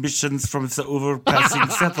transmissions from the overpassing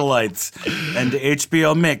satellites and the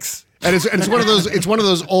HBO mix. And it's one of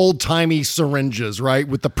those old timey syringes, right,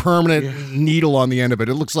 with the permanent needle on the end of it.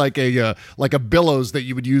 It looks like a billows that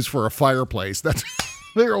you would use for a fireplace. That's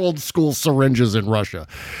they're old school syringes in Russia.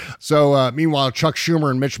 So meanwhile, Chuck Schumer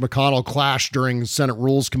and Mitch McConnell clashed during Senate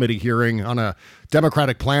Rules Committee hearing on a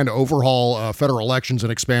Democratic plan to overhaul federal elections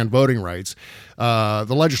and expand voting rights. The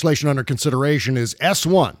legislation under consideration is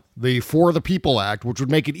S1, the For the People Act, which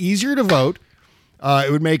would make it easier to vote.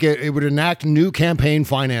 It would enact new campaign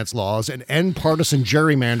finance laws and end partisan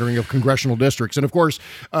gerrymandering of congressional districts. And of course,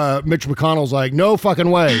 Mitch McConnell's like, no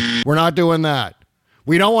fucking way. We're not doing that.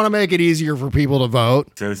 We don't want to make it easier for people to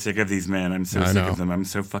vote. So sick of these men. I'm so sick of them. I'm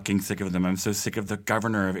so fucking sick of them. I'm so sick of the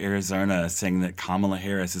governor of Arizona saying that Kamala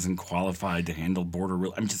Harris isn't qualified to handle border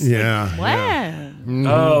rule. I'm just like, Wow. Mm-hmm.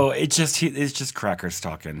 Oh, it's just crackers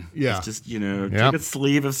talking. Yeah. It's just, take a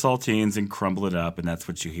sleeve of saltines and crumble it up, and that's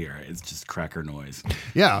what you hear. It's just cracker noise.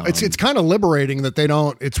 Yeah, it's kind of liberating that they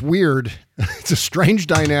don't. It's weird. It's a strange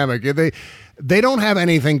dynamic. They don't have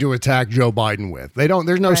anything to attack Joe Biden with. They don't.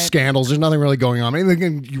 There's no scandals. There's nothing really going on. I mean, they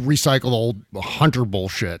can recycle the old Hunter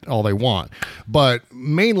bullshit all they want, but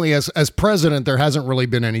mainly as president, there hasn't really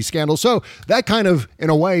been any scandal. So that kind of,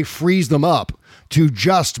 in a way, frees them up to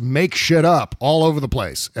just make shit up all over the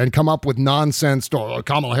place and come up with nonsense.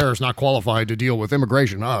 Kamala Harris not qualified to deal with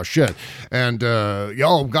immigration. Oh shit! And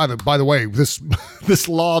oh god, by the way, this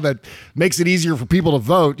law that makes it easier for people to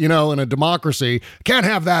vote, in a democracy, can't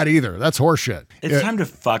have that either. That's horseshit. It's time to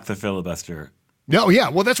fuck the filibuster. No, yeah.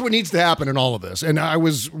 Well, that's what needs to happen in all of this. And I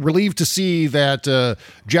was relieved to see that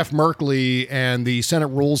Jeff Merkley and the Senate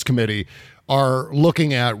Rules Committee are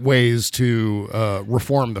looking at ways to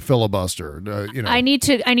reform the filibuster. I need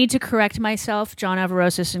to correct myself. John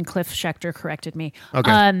Avarosis and Cliff Schechter corrected me.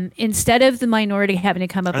 Okay. Instead of the minority having to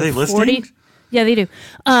come up Are they with 40. listening? Yeah, they do.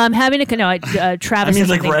 Having to Travis. I mean, said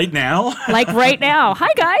like something- right now. like right now.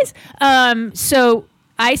 Hi guys. So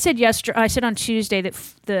I said on Tuesday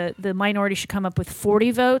that the minority should come up with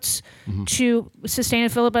 40 votes to sustain a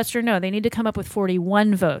filibuster. No, they need to come up with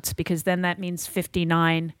 41 votes because then that means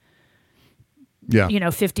 59. Yeah.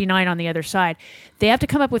 59 on the other side. They have to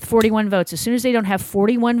come up with 41 votes. As soon as they don't have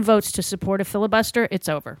 41 votes to support a filibuster, it's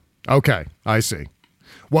over. Okay, I see.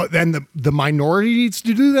 Well, then the minority needs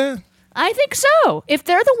to do that? I think so. If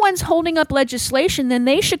they're the ones holding up legislation, then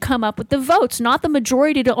they should come up with the votes, not the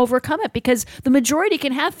majority to overcome it, because the majority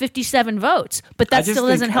can have 57 votes, but that still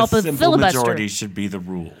doesn't help a filibuster. Majority should be the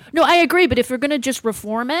rule. No, I agree, but if we're going to just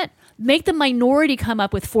reform it, make the minority come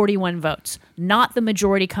up with 41 votes, not the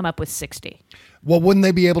majority come up with 60. Well, wouldn't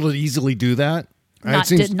they be able to easily do that?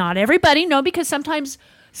 Not everybody, no, because sometimes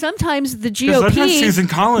the GOP. Sometimes Susan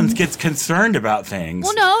Collins gets concerned about things.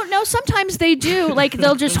 Well, no, sometimes they do. Like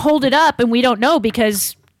they'll just hold it up, and we don't know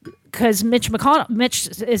because Mitch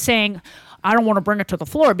is saying, I don't want to bring it to the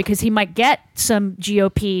floor because he might get some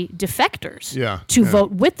GOP defectors to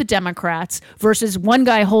vote with the Democrats versus one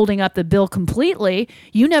guy holding up the bill completely.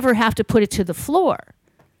 You never have to put it to the floor.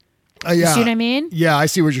 You see what I mean? Yeah, I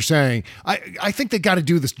see what you're saying. I think they got to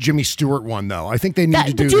do this Jimmy Stewart one, though. I think they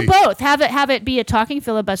need to do both. Have it be a talking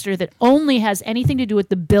filibuster that only has anything to do with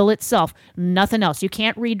the bill itself, nothing else. You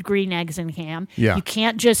can't read Green Eggs and Ham. Yeah. You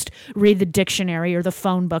can't just read the dictionary or the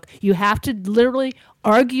phone book. You have to literally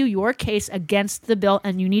argue your case against the bill,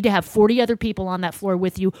 and you need to have 40 other people on that floor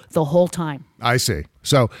with you the whole time. I see.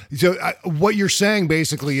 So what you're saying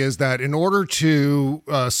basically is that in order to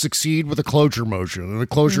succeed with a cloture motion, and the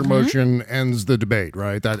cloture motion ends the debate,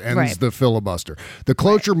 right? That ends the filibuster. The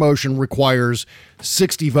cloture motion requires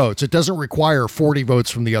 60 votes. It doesn't require 40 votes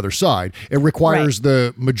from the other side. It requires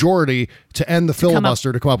the majority to end the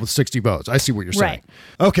filibuster to come up with 60 votes. I see what you're saying.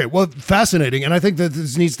 Right. Okay, well, fascinating. And I think that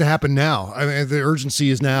this needs to happen now. I mean, the urgency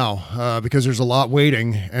is now because there's a lot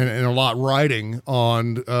waiting and a lot riding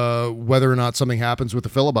on whether or not something happens with the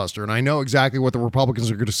filibuster. And I know exactly what the Republicans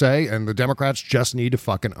are going to say, and the Democrats just need to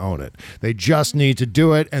fucking own it. They just need to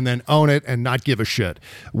do it and then own it and not give a shit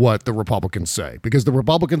what the Republicans say. Because the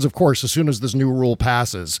Republicans, of course, as soon as this new rule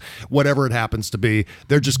passes, whatever it happens to be,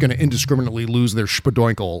 they're just going to indiscriminately lose their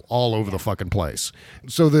spadoinkle all over the fucking place.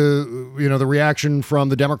 So the reaction from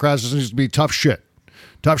the Democrats is to be tough shit.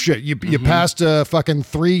 Tough shit. You passed fucking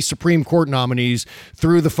 3 Supreme Court nominees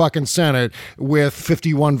through the fucking Senate with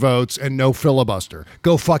 51 votes and no filibuster.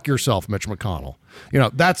 Go fuck yourself, Mitch McConnell.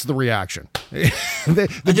 That's the reaction.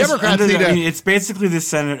 the Democrats need to... it's basically the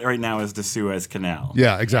Senate right now is the Suez Canal.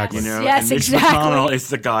 Yeah, exactly. Yes, and Mitch exactly. McConnell is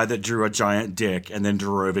the guy that drew a giant dick and then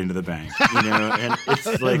drove into the bank. And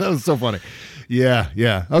it's like... That was so funny.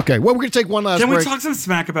 Yeah. Okay, well, we're going to take one last break. Can we talk some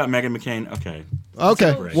smack about Meghan McCain? Okay.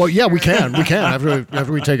 Well, yeah, we can.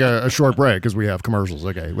 After we take a short break because we have commercials.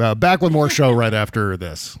 Okay. Back with more show right after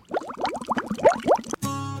this.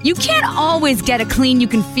 You can't always get a clean you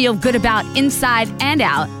can feel good about inside and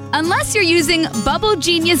out unless you're using Bubble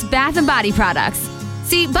Genius Bath and Body products.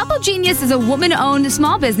 See, Bubble Genius is a woman-owned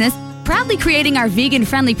small business proudly creating our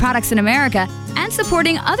vegan-friendly products in America and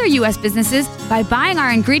supporting other U.S. businesses by buying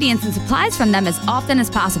our ingredients and supplies from them as often as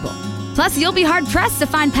possible. Plus, you'll be hard-pressed to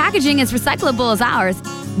find packaging as recyclable as ours.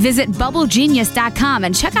 Visit BubbleGenius.com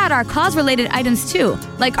and check out our cause-related items too,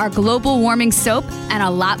 like our global warming soap and a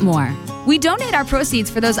lot more. We donate our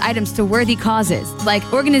proceeds for those items to worthy causes,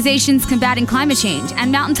 like organizations combating climate change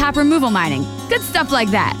and mountaintop removal mining. Good stuff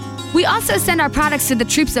like that. We also send our products to the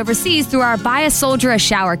troops overseas through our Buy a Soldier a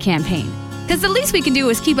Shower campaign. Because the least we can do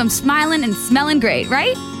is keep them smiling and smelling great,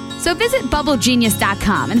 right? So visit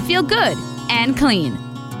BubbleGenius.com and feel good and clean.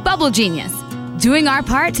 Bubble Genius, doing our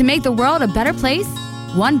part to make the world a better place,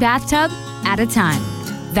 one bathtub at a time.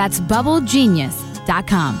 That's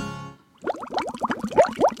BubbleGenius.com.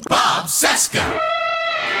 Bob Cesca.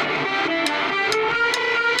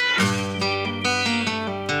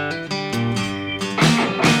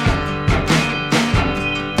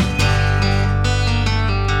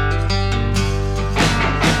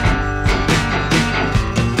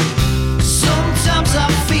 Sometimes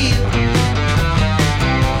I feel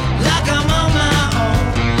like I'm on my own,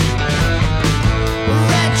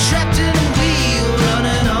 rat trapped in a wheel,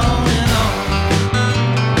 running on and on.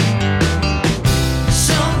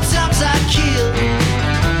 Sometimes I kill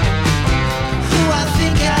who I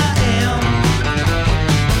think I am.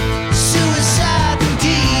 Suicide can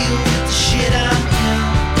deal with the shit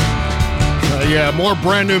I'm in. Yeah, more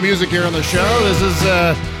brand new music here on the show. This is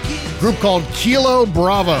a group called Kilo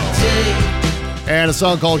Bravo and a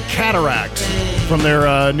song called Cataract from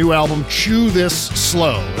their new album Chew This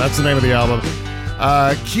Slow. That's the name of the album.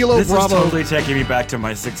 Kilo this Bravo. This is totally taking me back to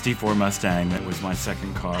my '64 Mustang that was my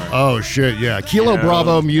second car. Oh shit, yeah. Kilo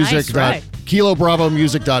Bravo Music. Nice, right.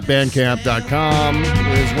 KiloBravoMusic.bandcamp.com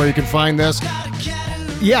is where you can find this.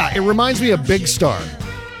 Yeah, it reminds me of Big Star.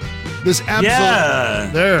 This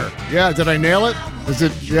absolute there. Yeah, did I nail it? Is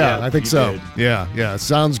it? Yeah, I think so. Did. Yeah.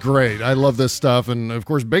 Sounds great. I love this stuff, and of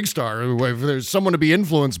course, Big Star. If there's someone to be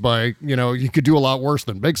influenced by, you could do a lot worse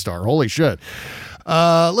than Big Star. Holy shit.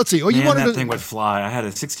 Let's see. Oh, you wanted that thing would fly. I had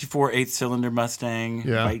a '64 8-cylinder Mustang,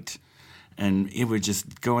 white, and it would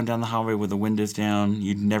just going down the highway with the windows down.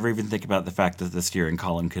 You'd never even think about the fact that the steering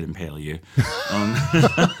column could impale you. And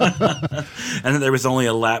there was only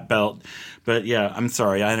a lap belt. But yeah, I'm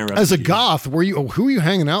sorry, I interrupted. As a goth, who were you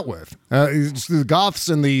hanging out with? The goths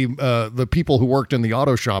and the people who worked in the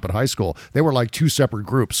auto shop at high school. They were like two separate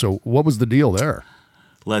groups. So what was the deal there?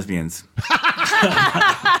 Lesbians.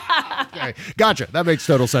 Okay, gotcha. That makes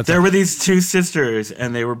total sense. There were these two sisters,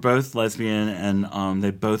 and they were both lesbian, and they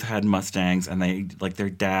both had Mustangs, and they their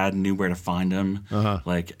dad knew where to find them.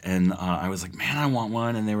 And I was like, man, I want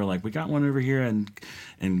one, and they were like, we got one over here in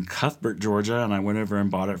Cuthbert, Georgia, and I went over and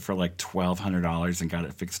bought it for like $1,200 and got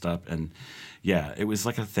it fixed up, and yeah, it was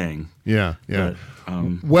like a thing. Yeah. But,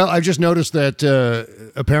 well, I've just noticed that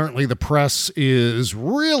apparently the press is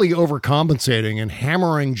really overcompensating and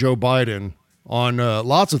hammering Joe Biden on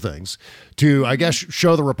lots of things to, I guess,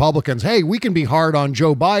 show the Republicans, hey, we can be hard on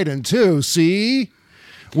Joe Biden too, see?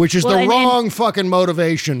 Which is the wrong fucking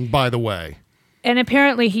motivation, by the way. And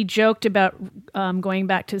apparently he joked about going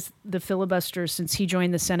back to the filibuster since he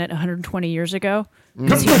joined the Senate 120 years ago.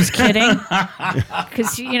 Because he was kidding.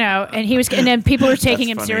 Because, and then people are taking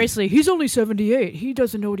him seriously. He's only 78. He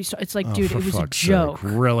doesn't know what he's... It's like, dude, it was a joke. Sake.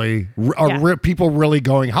 Really? Are people really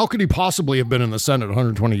going, how could he possibly have been in the Senate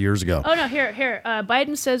 120 years ago? Oh, no, here.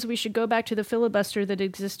 Biden says we should go back to the filibuster that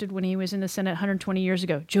existed when he was in the Senate 120 years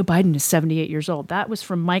ago. Joe Biden is 78 years old. That was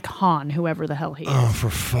from Mike Hahn, whoever the hell he is. Oh, for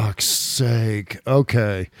fuck's sake.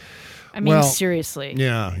 Okay. I mean, seriously.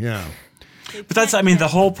 Yeah. But that's, the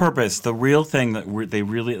whole purpose, the real thing that they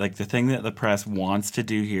really, the thing that the press wants to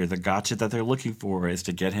do here, the gotcha that they're looking for is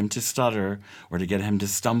to get him to stutter or to get him to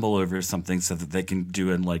stumble over something so that they can do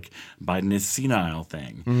Biden is senile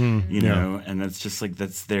thing, know? And that's just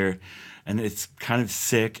that's their, and it's kind of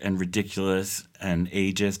sick and ridiculous and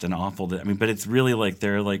ageist and awful. But it's really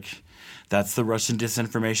they're That's the Russian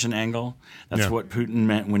disinformation angle. That's Yeah. what Putin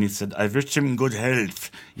meant when he said, "I wish him good health."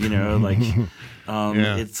 You know, like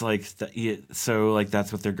it's like so like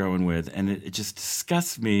that's what they're going with, and it just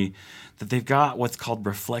disgusts me that they've got what's called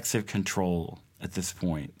reflexive control at this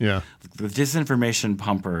point. Yeah. The disinformation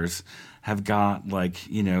pumpers have got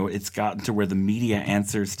it's gotten to where the media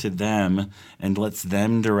answers to them and lets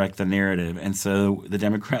them direct the narrative. And so the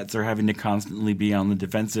Democrats are having to constantly be on the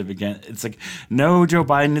defensive again. It's like, no, Joe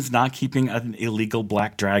Biden is not keeping an illegal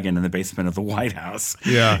black dragon in the basement of the White House.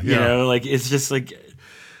 Yeah. You know, like, it's just like,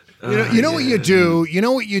 You know what you do? You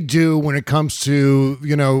know what you do when it comes to,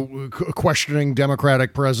 questioning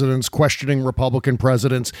Democratic presidents, questioning Republican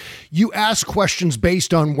presidents? You ask questions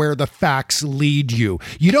based on where the facts lead you.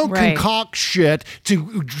 You don't concoct shit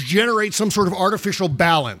to generate some sort of artificial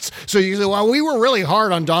balance. So you say, well, we were really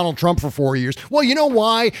hard on Donald Trump for 4 years. Well, you know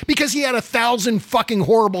why? Because he had 1,000 fucking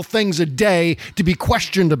horrible things a day to be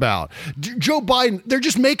questioned about. Joe Biden, they're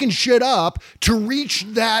just making shit up to reach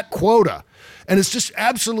that quota. And it's just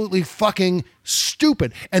absolutely fucking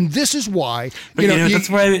stupid. And this is why,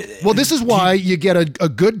 this is why you get a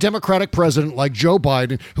good Democratic president like Joe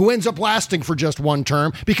Biden who ends up lasting for just one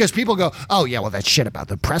term, because people go, oh, yeah, well, that shit about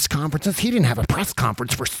the press conferences. He didn't have a press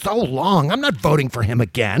conference for so long. I'm not voting for him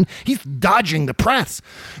again. He's dodging the press.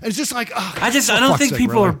 And it's just like, I don't think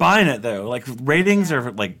people are buying it, though. Like, ratings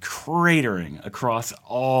are like cratering across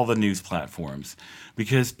all the news platforms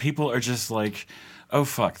because people are just like, oh,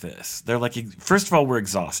 fuck this. They're like, first of all, we're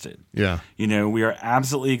exhausted. Yeah. We are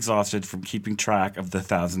absolutely exhausted from keeping track of the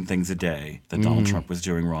 1,000 things a day that Donald Trump was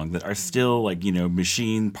doing wrong that are still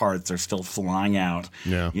machine parts are still flying out,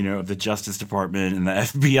 of the Justice Department and the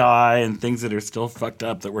FBI and things that are still fucked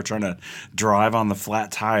up that we're trying to drive on the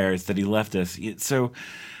flat tires that he left us. It's,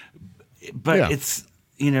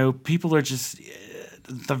 people are just...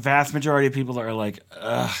 The vast majority of people are like,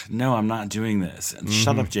 no, I'm not doing this. And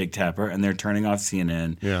shut up, Jake Tapper. And they're turning off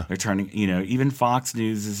CNN. Yeah. They're turning, even Fox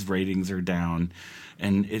News's ratings are down.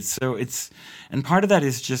 And and part of that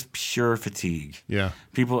is just pure fatigue. Yeah.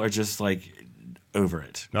 People are just like over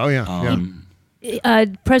it. Oh, yeah.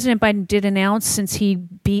 President Biden did announce, since he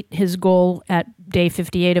beat his goal at day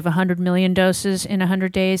 58 of 100 million doses in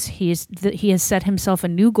 100 days, he has set himself a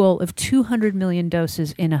new goal of 200 million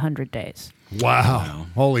doses in 100 days. Wow.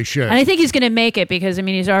 Holy shit. And I think he's going to make it because,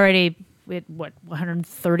 he's already at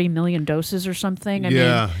 130 million doses or something.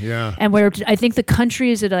 Yeah. And where I think the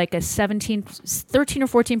country is at like a 13 or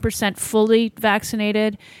 14% fully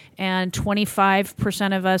vaccinated, and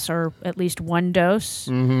 25% of us are at least one dose.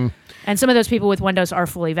 Mm-hmm. And some of those people with one dose are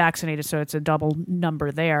fully vaccinated, so it's a double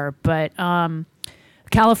number there. But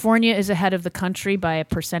California is ahead of the country by a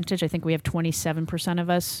percentage. I think we have 27% of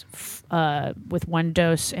us with one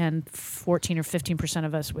dose and 14 or 15%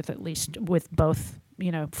 of us with both,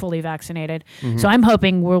 fully vaccinated. Mm-hmm. So I'm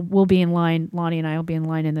hoping we'll be in line. Lonnie and I will be in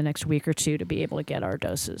line in the next week or two to be able to get our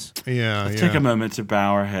doses. Yeah. Let's take a moment to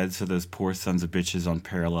bow our heads to those poor sons of bitches on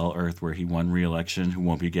Parallel Earth where he won re-election, who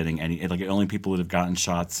won't be getting any. Like, the only people that have gotten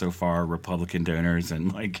shots so far are Republican donors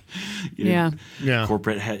and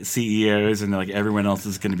corporate CEOs, and everyone else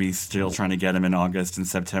is going to be still trying to get him in August and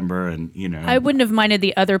September, and I wouldn't have minded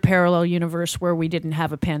the other parallel universe where we didn't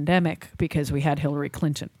have a pandemic because we had Hillary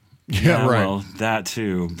Clinton. Yeah, right. Well, that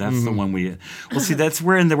too. That's the one we. Well, see, that's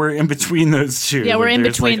we're in between those two. Yeah, we're in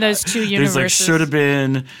between those two universes. There's should have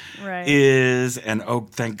been, right. Is, and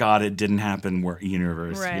thank God it didn't happen.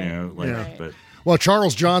 Universe, right. But. Well,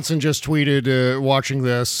 Charles Johnson just tweeted, watching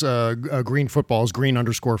this, green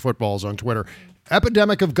 _footballs on Twitter.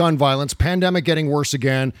 Epidemic of gun violence, pandemic getting worse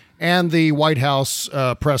again, and the White House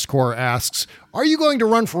press corps asks, are you going to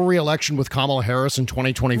run for re-election with Kamala Harris in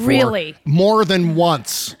 2024? Really? More than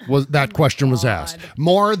once that question was asked.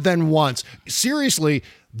 More than once. Seriously,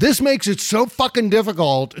 this makes it so fucking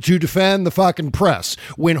difficult to defend the fucking press.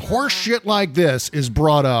 When horse shit like this is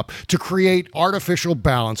brought up to create artificial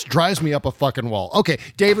balance, drives me up a fucking wall. Okay,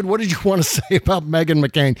 David, what did you want to say about Meghan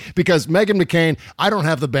McCain? Because Meghan McCain, I don't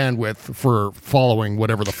have the bandwidth for following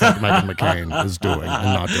whatever the fuck Meghan McCain is doing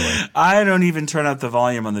and not doing. I don't even turn up the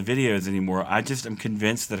volume on the videos anymore. I just am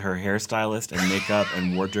convinced that her hairstylist and makeup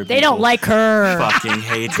and wardrobe they don't like her. Fucking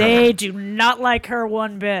hate her. They do not like her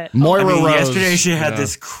one bit. Moira Rose. Yesterday she had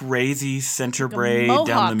this crazy center braid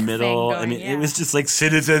down the middle. It was just like,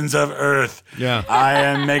 citizens of Earth. Yeah. I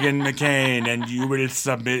am Meghan McCain, and you will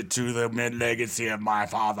submit to the legacy of my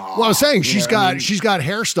father. Well, I was saying she's got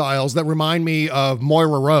hairstyles that remind me of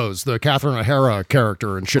Moira Rose, the Catherine O'Hara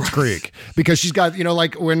character in Schitt's Creek, because she's got,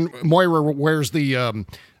 like when Moira wears the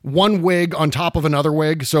one wig on top of another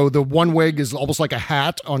wig, so the one wig is almost like a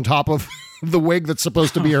hat on top of the wig that's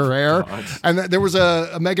supposed to be her hair. And there was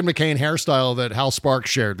a Meghan McCain hairstyle that Hal Sparks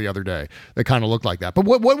shared the other day that kind of looked like that. But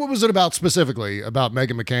what was it about specifically about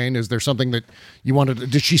Meghan McCain? Is there something that you wanted?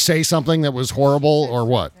 Did she say something that was horrible or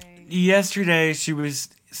what? Yesterday, she was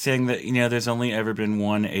saying that, there's only ever been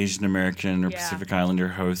one Asian American or Pacific Islander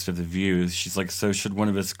host of The View. She's like, so should one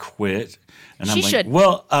of us quit? And She I'm like, should.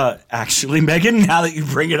 well, actually, Meghan, now that you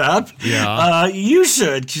bring it up, you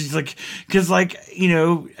should. She's like, because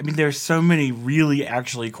there's so many really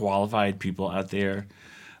actually qualified people out there.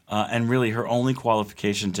 And really, her only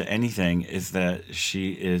qualification to anything is that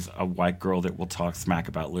she is a white girl that will talk smack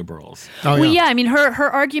about liberals. Well, yeah. I mean, her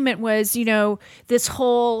argument was, this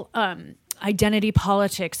whole identity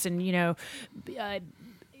politics and,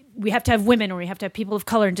 we have to have women or we have to have people of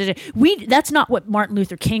color. And that's not what Martin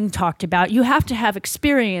Luther King talked about. You have to have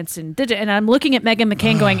experience. And I'm looking at Meghan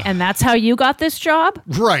McCain going, and that's how you got this job?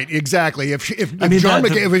 Right, exactly. If John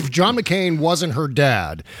McCain wasn't her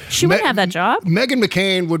dad, she wouldn't have that job. Meghan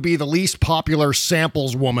McCain would be the least popular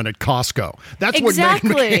samples woman at Costco. That's what Meghan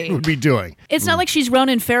McCain would be doing. It's not like she's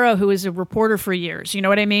Ronan Farrow, who is a reporter for years. You know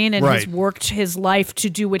what I mean? And has worked his life to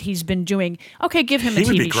do what he's been doing. Okay, give him a TV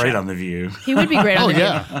show. He would be great on The View. He would be great on The View. Oh,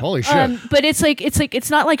 yeah. Holy shit. But it's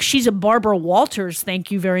not like she's a Barbara Walters, thank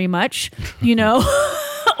you very much,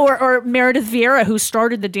 or Meredith Vieira, who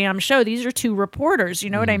started the damn show. These are two reporters, you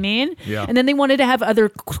know what I mean? Yeah. And then they wanted to have other,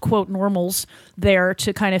 quote, normals there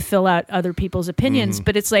to kind of fill out other people's opinions.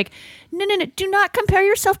 But it's like, no, do not compare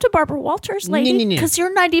yourself to Barbara Walters, lady, because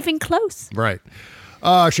you're not even close. Right.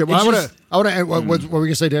 Shit. Well, I want to. What were we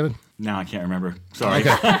gonna say, David? No, I can't remember. Sorry. Okay.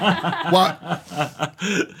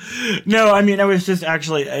 No, I mean, I was just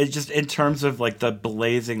actually just in terms of like the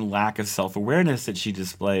blazing lack of self-awareness that she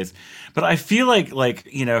displays. But I feel like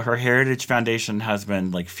her Heritage Foundation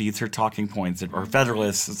husband like feeds her talking points or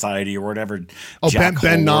Federalist Society or whatever. Oh, Ben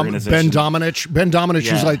Domenech. Ben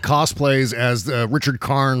Domenech is like cosplays as Richard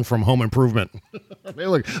Karn from Home Improvement. They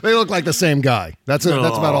look like the same guy. That's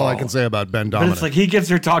about all I can say about Ben Domenech. But it's like he gives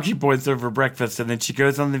her talking points over breakfast, and then she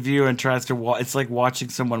goes on The View and tries to it's like watching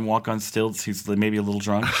someone walk on stilts who's maybe a little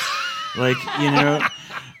drunk.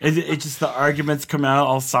 It just the arguments come out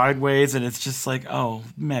all sideways, and it's just like, oh,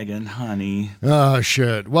 Meghan, honey. Oh,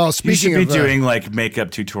 shit. Well, speaking you should be doing like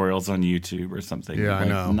makeup tutorials on YouTube or something. Yeah, I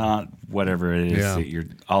know. Not whatever it is that you're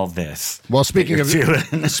all this. Well, speaking of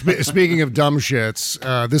speaking of dumb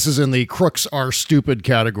shits, this is in the crooks are stupid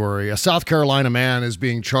category. A South Carolina man is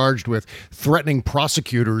being charged with threatening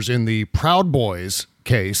prosecutors in the Proud Boys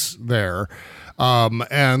case there.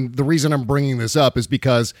 And the reason I'm bringing this up is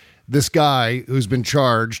because this guy who's been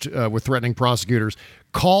charged with threatening prosecutors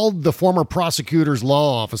called the former prosecutor's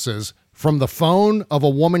law offices from the phone of a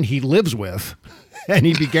woman he lives with. And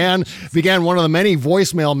he began one of the many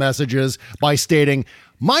voicemail messages by stating,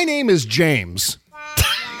 "My name is James."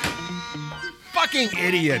 Fucking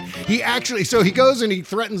idiot. So he goes and he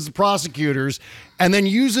threatens the prosecutors and then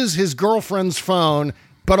uses his girlfriend's phone,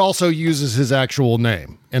 but also uses his actual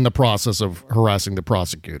name in the process of harassing the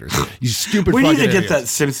prosecutors. You stupid We fucking need to get idiots. that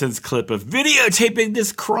Simpsons clip of videotaping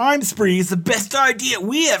this crime spree is the best idea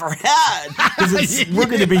we ever had. Because we're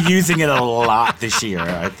going to be using it a lot this year,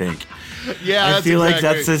 I think. Yeah, I feel like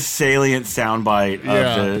that's a salient soundbite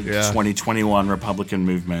of the Yeah. 2021 Republican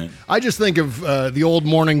movement. I just think of the old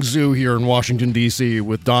morning zoo here in Washington, D.C.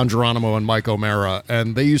 with Don Geronimo and Mike O'Mara,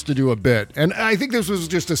 and they used to do a bit. And I think this was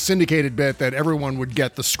just a syndicated bit that everyone would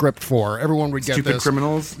get the script for. Everyone would get Stupid this.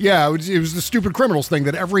 Criminals? Yeah, it was the Stupid Criminals thing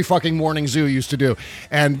that every fucking morning zoo used to do.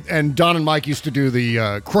 And Don and Mike used to do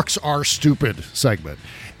the Crooks Are Stupid segment.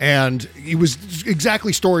 And it was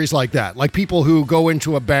exactly stories like that, like people who go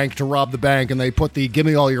into a bank to rob the bank and they put the "give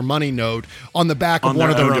me all your money" note on the back of one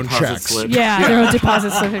of their own checks. Slip. Yeah, their own deposit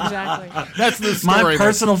slip, exactly. That's the story. My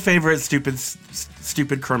personal favorite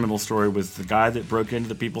stupid criminal story was the guy that broke into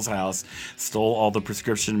the people's house, stole all the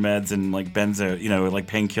prescription meds and like benzo, like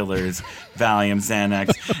painkillers, Valium,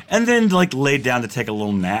 Xanax, and then like laid down to take a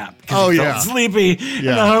little nap because he felt sleepy. Yeah. And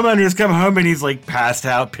the homeowners come home and he's like passed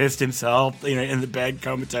out, pissed himself, in the bed,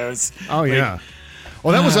 comatose. Oh yeah.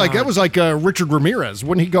 Well, that was like Richard Ramirez.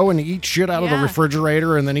 Wouldn't he go and eat shit out of the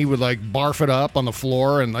refrigerator and then he would like barf it up on the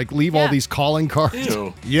floor and like leave all these calling cards?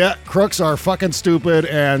 Ew. Yeah, crooks are fucking stupid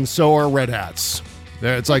and so are red hats.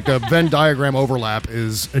 It's like the Venn diagram overlap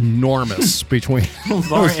is enormous between Laura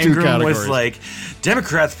those two Ingraham categories. was like,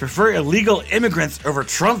 Democrats prefer illegal immigrants over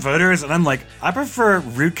Trump voters, and I'm like, I prefer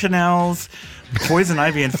root canals, poison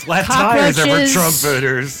ivy and flat tires over Trump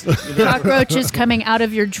voters. Cockroaches coming out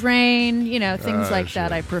of your drain, things like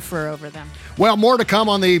that I prefer over them. Well, more to come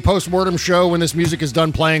on the Postmortem Show when this music is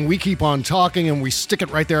done playing. We keep on talking, and we stick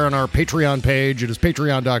it right there on our Patreon page. It is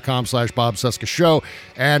patreon.com/Bob Cesca Show,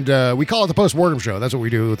 and we call it the Postmortem Show. That's what we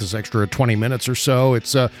do with this extra 20 minutes or so.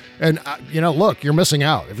 It's look, you're missing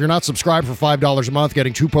out. If you're not subscribed for $5 a month,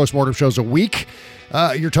 getting 2 Postmortem Shows a week,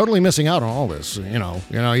 you're totally missing out on all this. You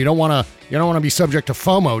don't want to be subject to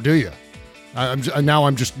FOMO, do you?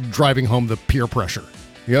 I'm just driving home the peer pressure.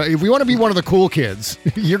 Yeah, if we want to be one of the cool kids,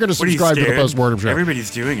 you're going to subscribe to the Postmortem Show.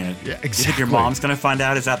 Everybody's doing it. Yeah, exactly. You think your mom's going to find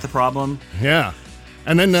out? Is that the problem? Yeah.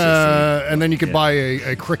 And then you could buy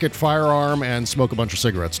a Cricket firearm and smoke a bunch of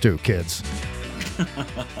cigarettes too, kids.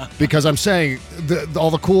 Because I'm saying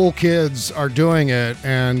all the cool kids are doing it,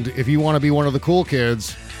 and if you want to be one of the cool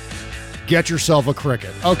kids, get yourself a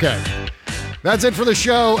Cricket. Okay. That's it for the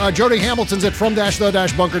show. Jody Hamilton's at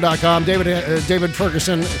from-the-bunker.com. David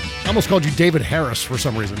Ferguson, I almost called you David Harris for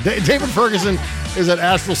some reason. David Ferguson is at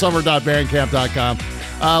astralsummer.bandcamp.com.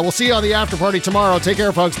 We'll see you on the after party tomorrow. Take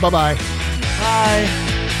care, folks. Bye-bye. Bye.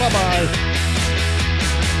 Bye-bye.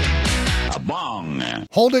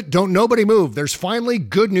 Hold it, don't nobody move. There's finally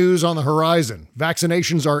good news on the horizon.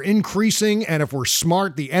 Vaccinations are increasing, and if we're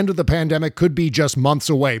smart, the end of the pandemic could be just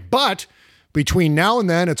months away. But between now and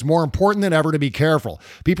then, it's more important than ever to be careful.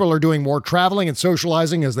 People are doing more traveling and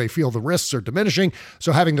socializing as they feel the risks are diminishing,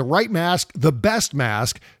 so having the right mask, the best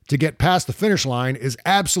mask, to get past the finish line is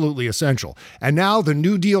absolutely essential. And now the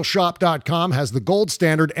NewDealShop.com has the gold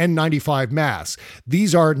standard N95 masks.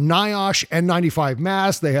 These are NIOSH N95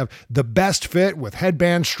 masks. They have the best fit with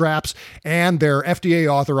headband straps, and they're FDA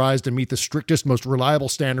authorized and meet the strictest, most reliable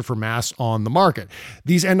standard for masks on the market.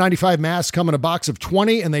 These N95 masks come in a box of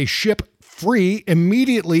 20, and they ship free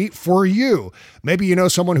immediately for you. Maybe you know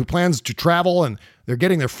someone who plans to travel and they're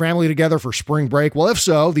getting their family together for spring break. Well, if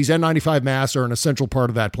so, these N95 masks are an essential part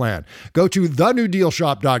of that plan. Go to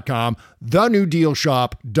thenewdealshop.com,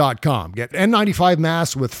 thenewdealshop.com. Get N95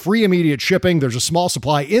 masks with free immediate shipping. There's a small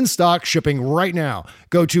supply in stock, shipping right now.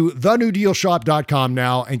 Go to thenewdealshop.com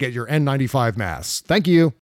now and get your N95 masks. Thank you.